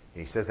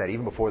 and he says that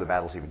even before the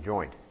battle's even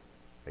joined,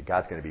 that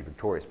God's going to be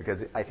victorious.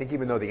 Because I think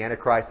even though the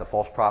Antichrist, the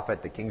false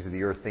prophet, the kings of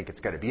the earth think it's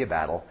going to be a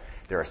battle,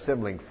 they're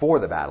assembling for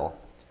the battle.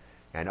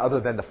 And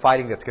other than the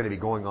fighting that's going to be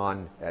going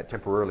on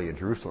temporarily in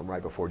Jerusalem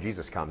right before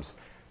Jesus comes,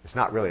 it's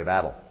not really a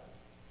battle.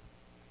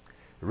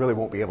 They really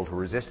won't be able to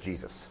resist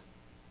Jesus.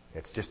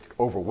 It's just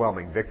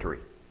overwhelming victory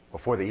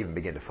before they even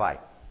begin to fight.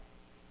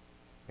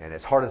 And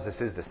as hard as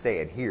this is to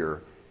say and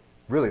hear,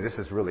 really this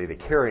is really the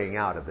carrying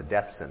out of the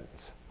death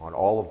sentence on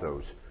all of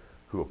those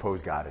who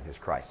oppose God and his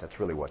Christ. That's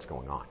really what's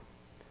going on.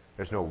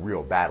 There's no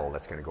real battle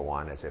that's going to go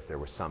on as if there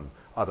was some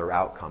other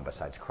outcome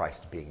besides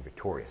Christ being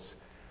victorious.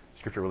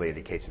 Scripture really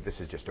indicates that this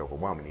is just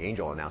overwhelming. The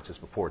angel announces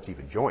before it's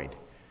even joined.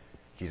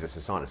 Jesus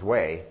is on his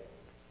way.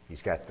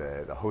 He's got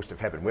the host of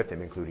heaven with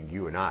him, including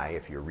you and I.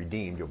 If you're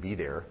redeemed, you'll be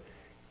there.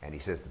 And he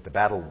says that the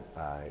battle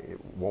it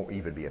won't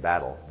even be a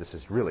battle. This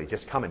is really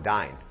just come and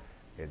dine.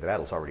 The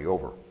battle's already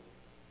over.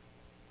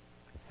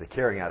 It's the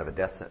carrying out of a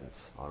death sentence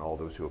on all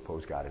those who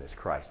oppose God and his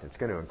Christ. And it's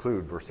going to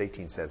include, verse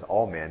 18 says,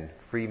 all men,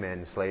 free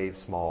men,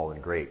 slaves, small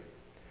and great.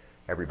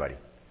 Everybody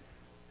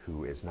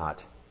who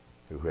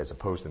has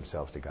opposed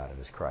themselves to God and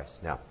his Christ.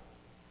 Now,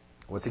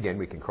 once again,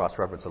 we can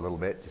cross-reference a little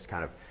bit, just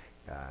kind of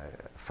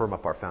firm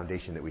up our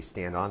foundation that we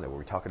stand on, that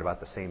we're talking about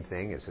the same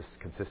thing. Is this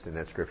consistent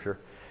in Scripture?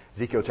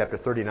 Ezekiel chapter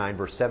 39,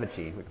 verse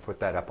 17. We can put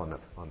that up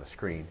on the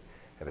screen.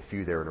 I have a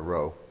few there in a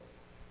row.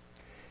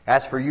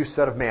 As for you,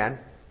 son of man,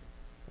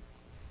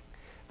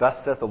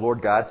 thus saith the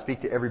Lord God,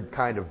 speak to every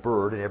kind of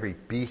bird and every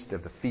beast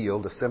of the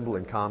field, assemble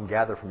and come,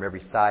 gather from every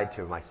side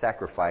to my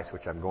sacrifice,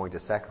 which I'm going to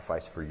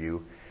sacrifice for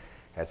you,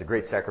 as a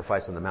great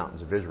sacrifice on the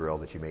mountains of Israel,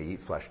 that you may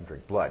eat flesh and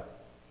drink blood.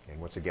 And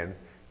once again,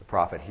 the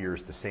prophet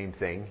hears the same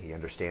thing. He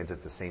understands it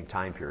at the same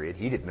time period.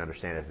 He didn't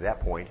understand it at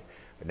that point,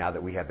 but now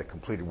that we have the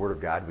completed Word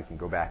of God, we can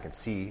go back and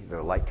see the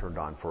light turned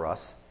on for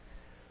us.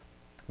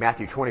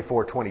 Matthew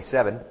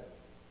 24:27.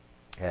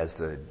 As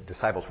the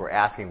disciples were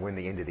asking when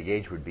the end of the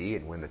age would be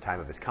and when the time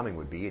of his coming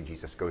would be, and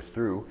Jesus goes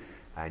through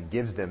and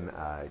gives them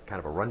kind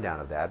of a rundown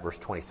of that. Verse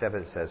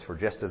 27 says, for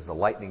just as the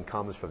lightning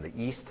comes from the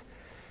east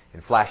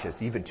and flashes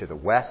even to the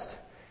west,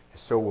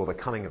 so will the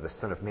coming of the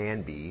Son of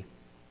Man be.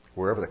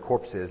 Wherever the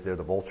corpse is, there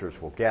the vultures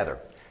will gather.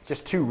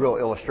 Just two real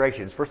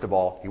illustrations. First of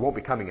all, he won't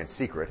be coming in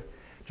secret,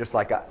 just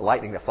like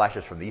lightning that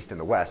flashes from the east and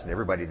the west, and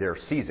everybody there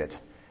sees it.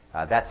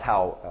 That's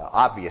how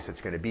obvious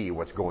it's going to be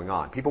what's going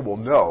on. People will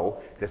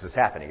know this is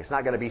happening. It's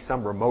not going to be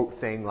some remote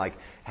thing like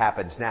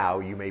happens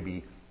now. You may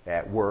be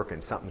at work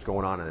and something's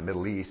going on in the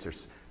Middle East.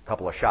 There's a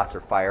couple of shots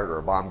are fired, or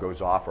a bomb goes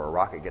off, or a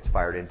rocket gets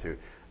fired into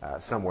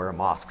somewhere, a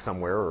mosque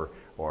somewhere,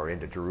 or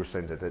into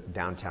Jerusalem, into the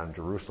downtown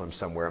Jerusalem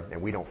somewhere, and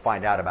we don't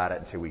find out about it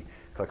until we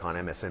click on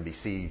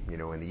MSNBC,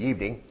 in the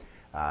evening.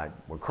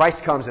 When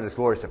Christ comes in his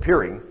glorious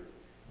appearing,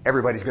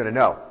 everybody's going to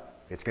know.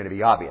 it's going to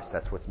be obvious.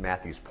 That's what's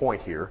Matthew's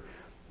point here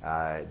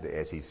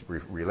as he's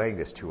relaying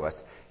this to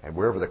us. And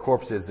wherever the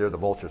corpse is, there the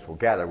vultures will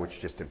gather, which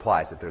just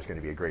implies that there's going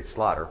to be a great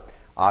slaughter,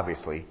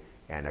 obviously,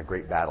 and a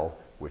great battle,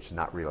 which is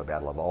not really a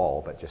battle of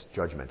all, but just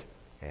judgment.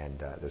 And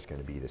there's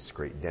going to be this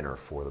great dinner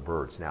for the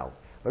birds. Now,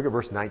 look at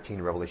verse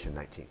 19, Revelation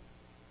 19.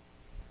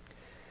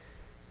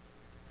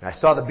 And I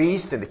saw the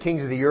beast and the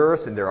kings of the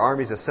earth and their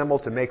armies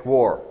assembled to make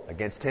war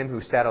against him who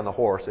sat on the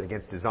horse and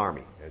against his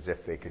army, as if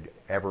they could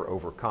ever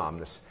overcome.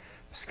 The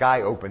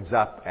sky opens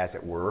up, as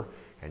it were,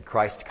 and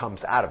Christ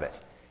comes out of it.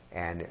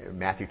 And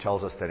Matthew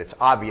tells us that it's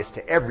obvious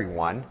to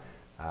everyone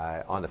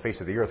on the face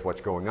of the earth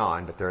what's going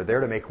on, but they're there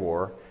to make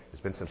war.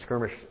 There's been some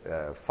skirmish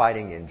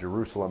fighting in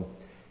Jerusalem.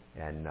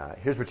 And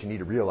here's what you need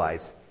to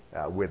realize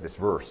with this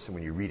verse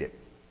when you read it.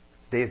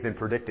 This day has been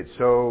predicted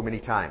so many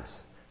times.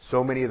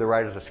 So many of the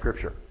writers of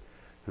Scripture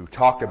who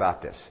talked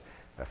about this.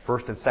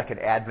 First and second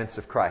advents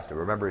of Christ. And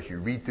remember, as you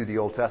read through the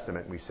Old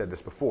Testament, we've said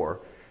this before,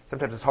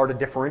 sometimes it's hard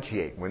to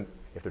differentiate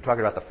if they're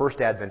talking about the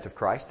first advent of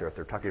Christ or if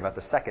they're talking about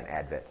the second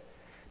advent.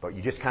 But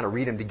you just kind of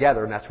read them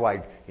together, and that's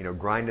why,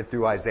 grinding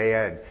through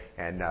Isaiah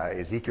and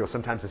Ezekiel,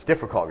 sometimes it's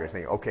difficult. You're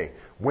thinking, okay,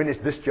 when is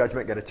this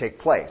judgment going to take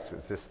place?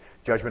 Is this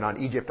judgment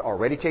on Egypt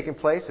already taking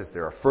place? Is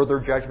there a further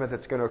judgment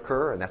that's going to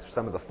occur? And that's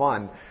some of the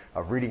fun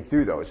of reading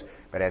through those.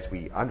 But as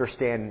we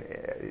understand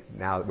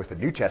now with the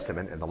New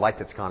Testament and the light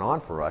that's gone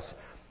on for us,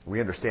 we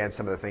understand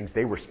some of the things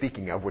they were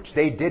speaking of, which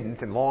they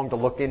didn't and longed to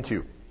look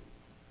into.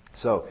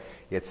 So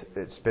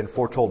it's been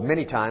foretold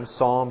many times.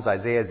 Psalms,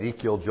 Isaiah,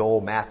 Ezekiel,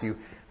 Joel, Matthew,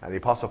 the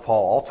Apostle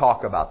Paul all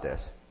talk about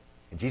this.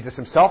 And Jesus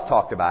himself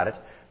talked about it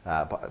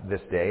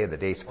this day and the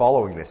days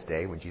following this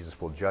day when Jesus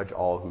will judge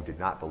all who did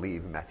not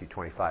believe in Matthew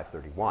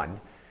 25:31.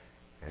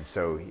 And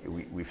so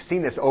we've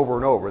seen this over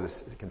and over,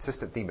 this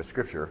consistent theme of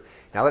Scripture.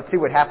 Now let's see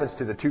what happens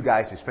to the two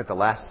guys who spent the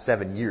last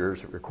 7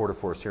 years, recorded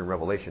for us here in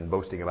Revelation,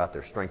 boasting about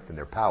their strength and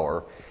their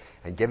power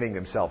and giving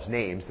themselves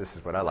names. This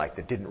is what I like,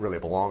 that didn't really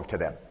belong to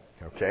them.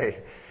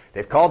 Okay?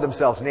 They've called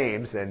themselves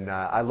names, and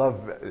I love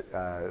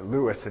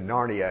Lewis and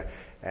Narnia,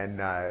 and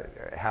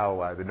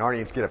how the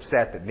Narnians get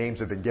upset that names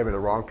have been given to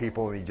the wrong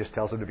people, and he just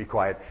tells them to be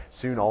quiet.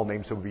 Soon all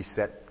names will be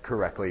set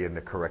correctly, and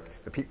the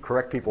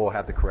correct people will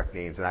have the correct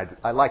names. And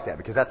I like that,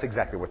 because that's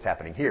exactly what's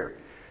happening here.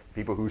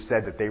 People who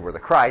said that they were the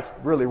Christ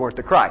really weren't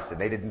the Christ,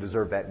 and they didn't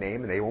deserve that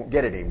name, and they won't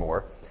get it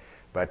anymore.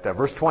 But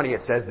verse 20,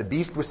 it says, the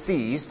beast was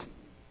seized,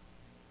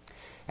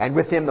 and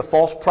with him the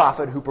false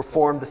prophet who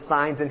performed the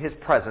signs in his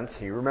presence.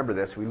 You remember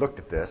this, we looked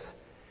at this.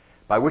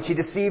 By which he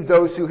deceived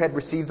those who had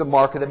received the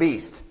mark of the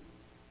beast,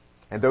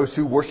 and those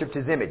who worshipped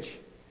his image.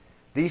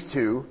 These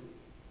two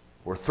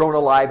were thrown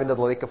alive into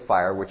the lake of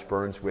fire, which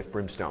burns with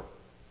brimstone.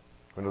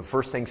 One of the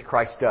first things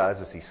Christ does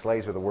is he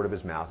slays with the word of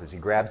his mouth, is he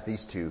grabs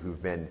these two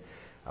who've been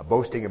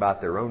boasting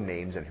about their own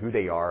names and who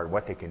they are and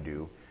what they can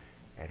do,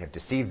 and have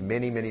deceived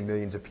many, many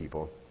millions of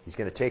people. He's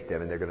going to take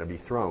them, and they're going to be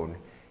thrown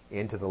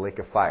into the lake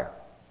of fire.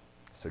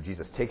 So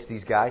Jesus takes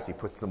these guys, he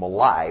puts them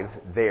alive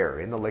there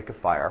in the lake of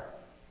fire,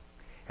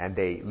 and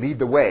they lead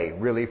the way,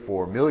 really,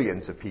 for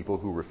millions of people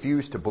who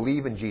refuse to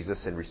believe in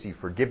Jesus and receive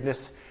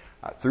forgiveness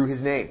through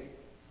his name.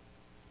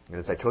 And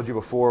as I told you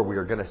before, we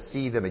are going to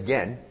see them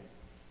again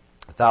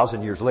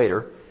 1,000 years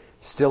later,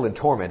 still in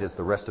torment, as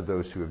the rest of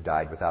those who have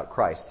died without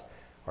Christ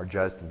are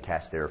judged and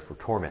cast there for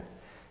torment.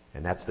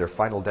 And that's their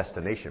final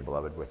destination,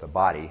 beloved, with a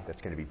body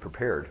that's going to be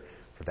prepared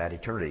for that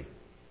eternity.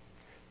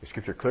 The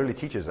Scripture clearly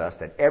teaches us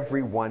that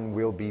everyone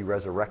will be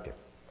resurrected.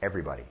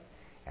 Everybody.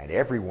 And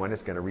everyone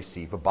is going to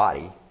receive a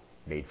body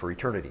made for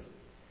eternity.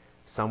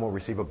 Some will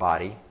receive a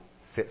body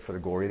fit for the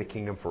glory of the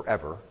kingdom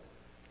forever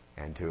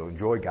and to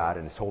enjoy God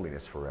and his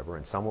holiness forever.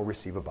 And some will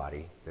receive a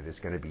body that is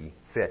going to be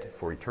fit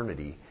for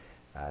eternity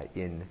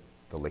in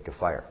the lake of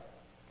fire.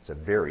 It's a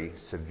very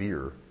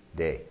severe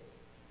day.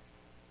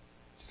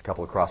 Just a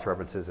couple of cross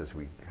references as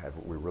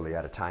we're really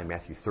out of time.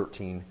 Matthew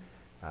 13,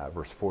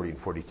 verse 40 and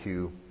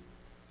 42.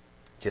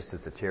 Just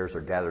as the tares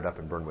are gathered up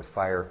and burned with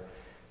fire,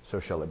 so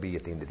shall it be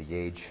at the end of the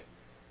age.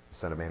 The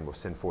Son of Man will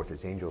send forth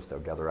his angels.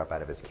 They'll gather up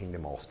out of his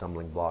kingdom all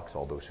stumbling blocks,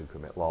 all those who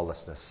commit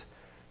lawlessness,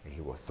 and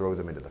he will throw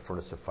them into the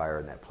furnace of fire,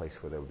 in that place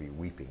where there will be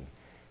weeping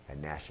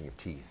and gnashing of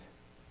teeth.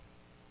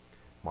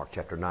 Mark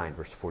chapter 9,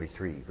 verse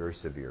 43, very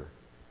severe.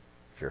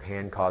 If your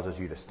hand causes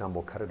you to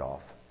stumble, cut it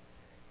off.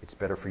 It's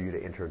better for you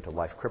to enter into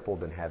life crippled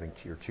than having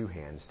your two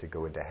hands to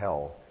go into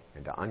hell,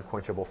 into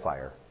unquenchable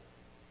fire,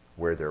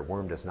 where their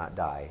worm does not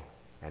die,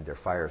 and their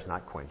fire is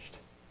not quenched.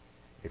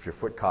 If your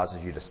foot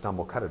causes you to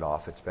stumble, cut it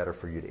off. It's better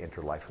for you to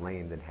enter life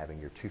lame than having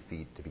your 2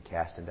 feet to be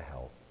cast into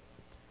hell,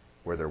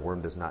 where their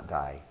worm does not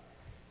die,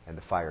 and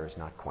the fire is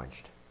not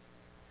quenched.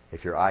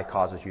 If your eye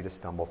causes you to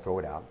stumble, throw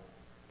it out.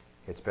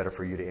 It's better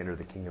for you to enter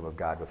the kingdom of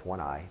God with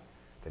one eye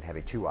than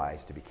having 2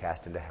 eyes to be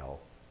cast into hell,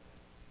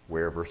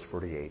 where, verse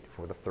 48,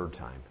 for the third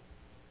time,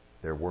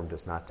 their worm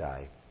does not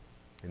die,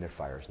 and their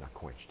fire is not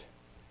quenched.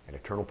 An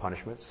eternal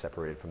punishment,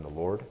 separated from the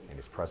Lord and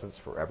his presence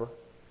forever,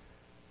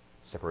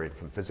 separated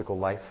from physical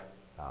life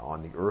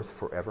on the earth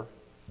forever.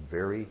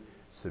 Very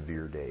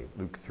severe day.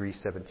 Luke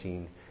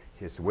 3:17,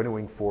 his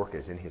winnowing fork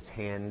is in his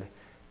hand,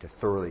 to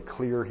thoroughly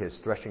clear his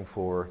threshing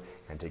floor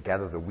and to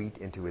gather the wheat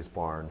into his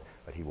barn,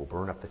 but he will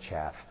burn up the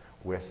chaff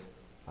with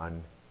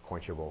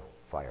unquenchable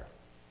fire.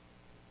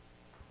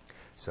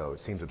 So it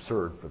seems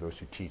absurd for those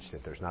who teach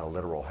that there's not a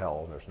literal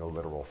hell, there's no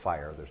literal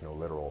fire, there's no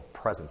literal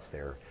presence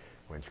there,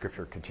 when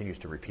Scripture continues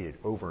to repeat it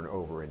over and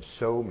over in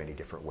so many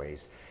different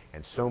ways,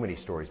 and so many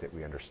stories that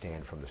we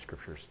understand from the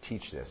Scriptures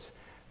teach this.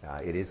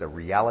 It is a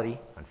reality.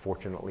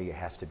 Unfortunately, it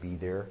has to be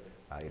there.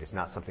 It is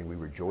not something we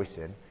rejoice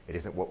in. It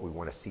isn't what we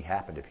want to see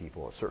happen to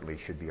people. It certainly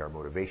should be our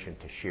motivation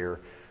to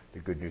share the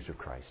good news of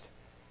Christ.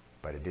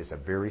 But it is a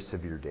very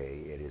severe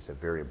day. It is a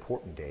very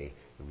important day.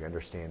 We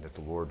understand that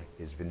the Lord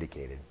is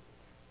vindicated,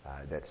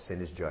 that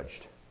sin is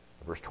judged.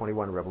 Verse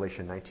 21,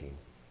 Revelation 19.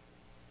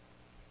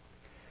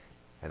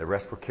 And the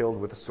rest were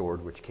killed with the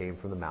sword which came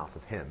from the mouth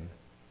of him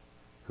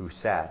who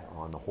sat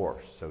on the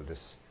horse. So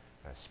this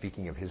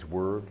speaking of his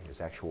word, his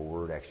actual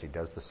word actually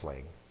does the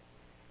slaying.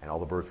 And all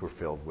the birds were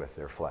filled with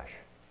their flesh.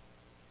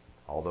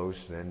 All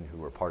those then who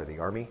were part of the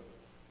army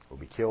will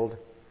be killed.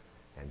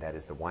 And that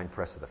is the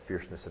winepress of the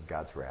fierceness of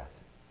God's wrath.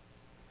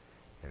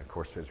 And of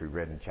course, as we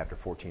read in chapter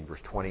 14, verse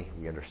 20,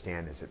 we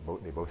understand is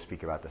that they both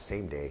speak about the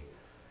same day.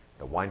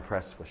 The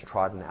winepress was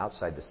trodden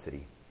outside the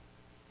city,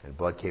 and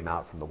blood came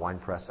out from the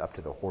winepress up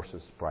to the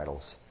horses'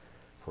 bridles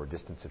for a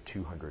distance of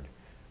 200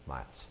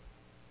 miles.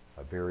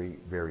 A very,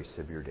 very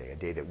severe day. A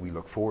day that we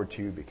look forward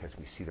to because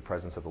we see the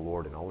presence of the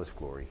Lord in all His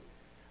glory.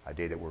 A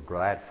day that we're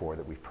glad for,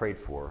 that we've prayed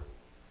for.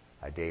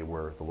 A day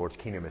where the Lord's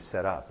kingdom is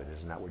set up. And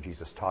isn't that what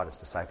Jesus taught His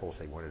disciples?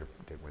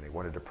 When they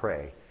wanted to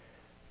pray,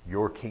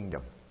 your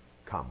kingdom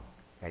come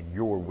and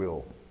your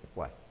will,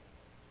 what?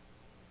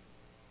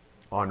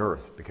 On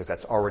earth, because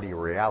that's already a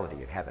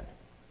reality in heaven.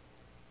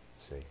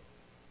 See?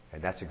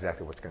 And that's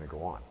exactly what's going to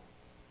go on.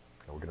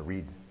 And we're going to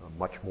read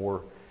much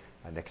more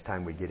next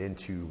time we get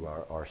into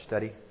our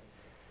study.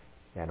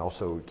 And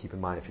also keep in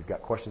mind, if you've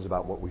got questions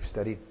about what we've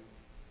studied,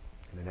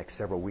 in the next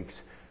several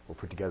weeks, we'll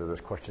put together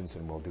those questions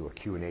and we'll do a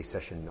Q&A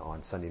session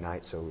on Sunday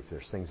night. So if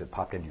there's things that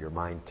popped into your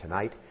mind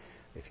tonight,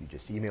 if you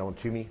just email them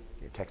to me,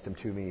 you text them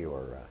to me,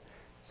 or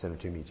send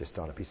them to me just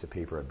on a piece of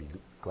paper, I'd be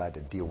glad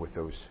to deal with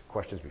those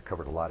questions. We've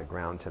covered a lot of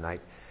ground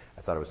tonight.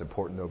 I thought it was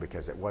important, though,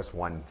 because it was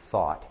one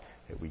thought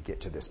that we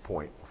get to this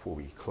point before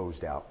we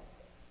closed out.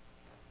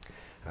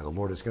 The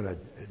Lord is going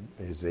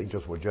to, His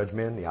angels will judge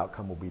men. The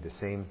outcome will be the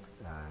same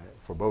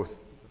for both.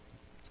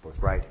 It's both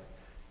right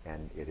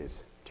and it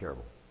is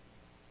terrible.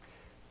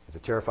 It's a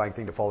terrifying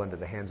thing to fall into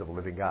the hands of a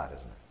living God,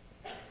 isn't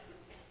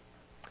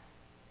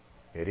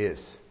it? It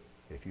is,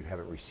 if you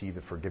haven't received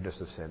the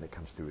forgiveness of sin that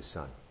comes through His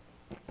Son.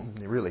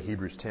 Really,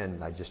 Hebrews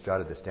 10, I just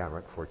jotted this down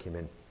right before I came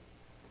in.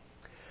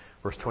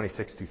 Verse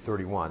 26 through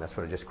 31, that's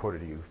what I just quoted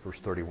to you, verse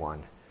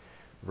 31.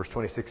 Verse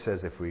 26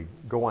 says, if we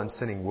go on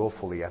sinning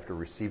willfully after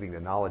receiving the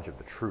knowledge of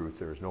the truth,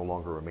 there is no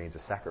longer remains a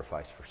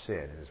sacrifice for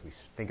sin. And as we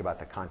think about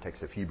the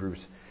context of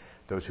Hebrews,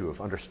 those who have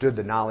understood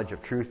the knowledge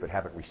of truth but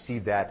haven't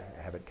received that,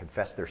 haven't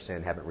confessed their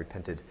sin, haven't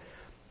repented,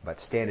 but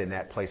stand in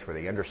that place where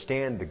they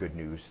understand the good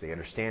news, they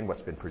understand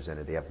what's been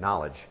presented, they have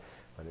knowledge,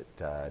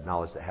 but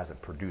knowledge that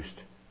hasn't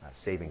produced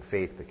saving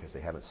faith because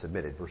they haven't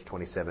submitted. Verse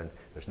 27,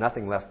 there's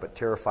nothing left but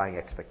terrifying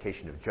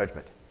expectation of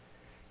judgment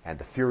and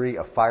the fury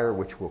of fire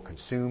which will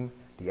consume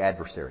the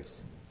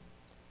adversaries.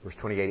 Verse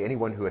 28,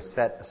 anyone who has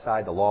set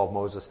aside the law of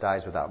Moses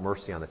dies without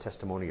mercy on the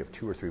testimony of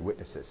 2 or 3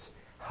 witnesses.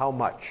 How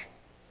much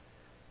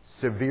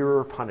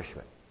severer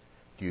punishment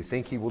do you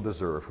think he will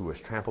deserve who has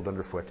trampled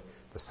underfoot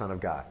the Son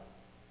of God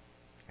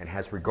and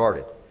has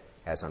regarded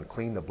as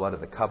unclean the blood of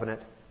the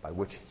covenant by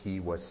which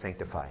he was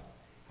sanctified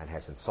and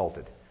has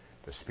insulted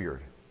the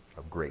Spirit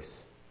of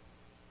grace?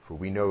 For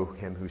we know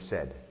him who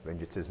said,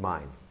 vengeance is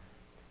mine,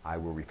 I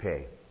will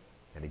repay.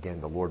 And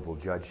again, the Lord will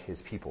judge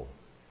His people.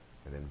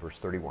 And then verse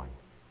 31,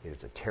 it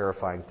is a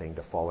terrifying thing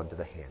to fall into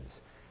the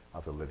hands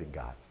of the living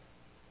God.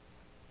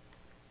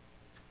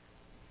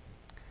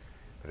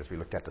 But as we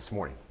looked at this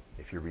morning,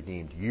 if you're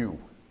redeemed, you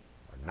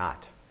are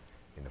not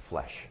in the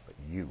flesh, but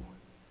you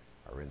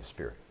are in the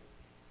Spirit.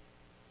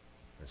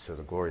 And so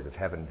the glories of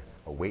heaven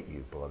await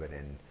you, beloved,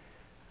 and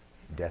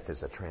death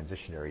is a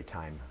transitionary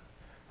time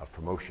of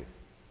promotion.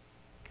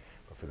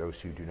 But for those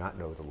who do not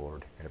know the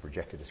Lord and have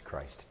rejected His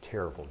Christ, a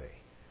terrible day,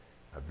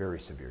 a very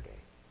severe day.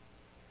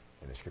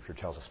 And the Scripture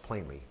tells us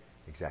plainly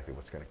exactly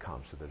what's going to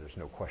come, so that there's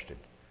no question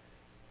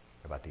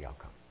about the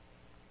outcome.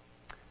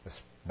 Let's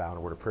bow in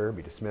a word of prayer and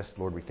be dismissed.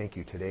 Lord, we thank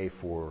You today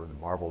for the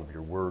marvel of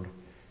Your word.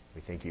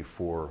 We thank You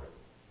for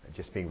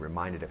just being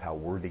reminded of how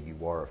worthy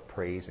You are of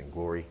praise and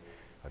glory,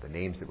 of the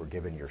names that were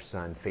given Your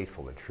Son,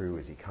 faithful and true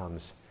as He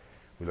comes.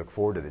 We look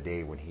forward to the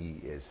day when He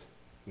is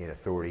in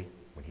authority,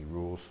 when He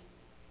rules,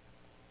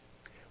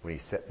 when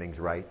He's set things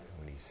right,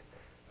 when He's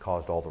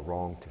caused all the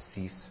wrong to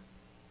cease.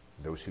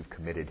 Those who've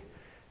committed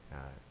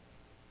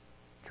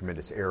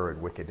tremendous error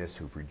and wickedness,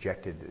 who've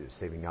rejected the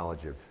saving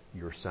knowledge of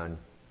Your Son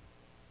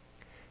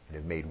and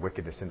have made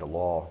wickedness into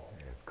law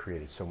and have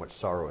created so much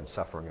sorrow and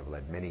suffering, have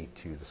led many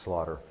to the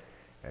slaughter,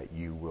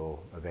 You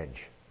will avenge.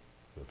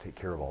 You'll take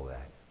care of all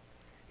that.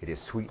 It is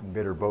sweet and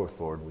bitter both,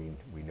 Lord.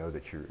 We know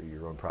that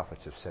your own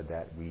prophets have said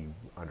that. We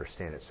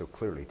understand it so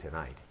clearly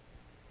tonight.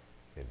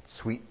 It's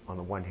sweet on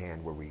the one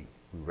hand, where we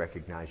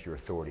recognize your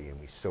authority and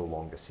we so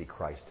long to see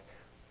Christ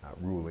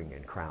ruling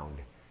and crowned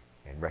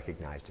and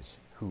recognized as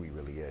who he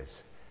really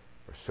is.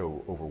 We're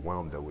so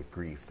overwhelmed, though, with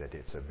grief that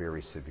it's a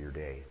very severe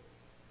day.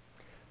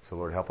 So,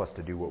 Lord, help us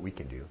to do what we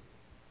can do.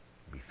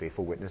 Be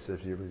faithful witnesses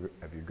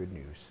of your good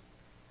news.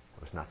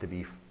 Help us not to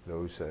be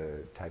those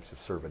types of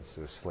servants,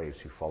 those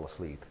slaves who fall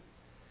asleep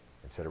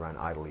and sit around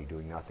idly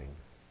doing nothing.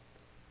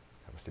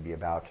 Help us to be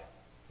about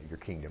your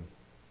kingdom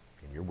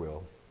and your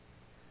will.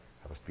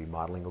 Help us to be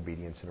modeling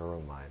obedience in our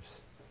own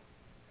lives.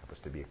 Help us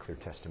to be a clear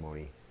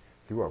testimony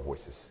through our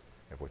voices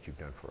of what you've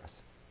done for us.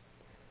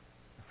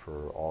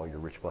 For all your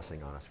rich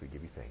blessing on us, we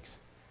give you thanks.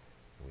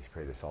 And we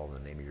pray this all in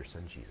the name of your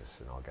Son, Jesus,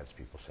 and all God's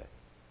people said.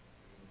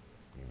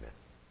 Amen.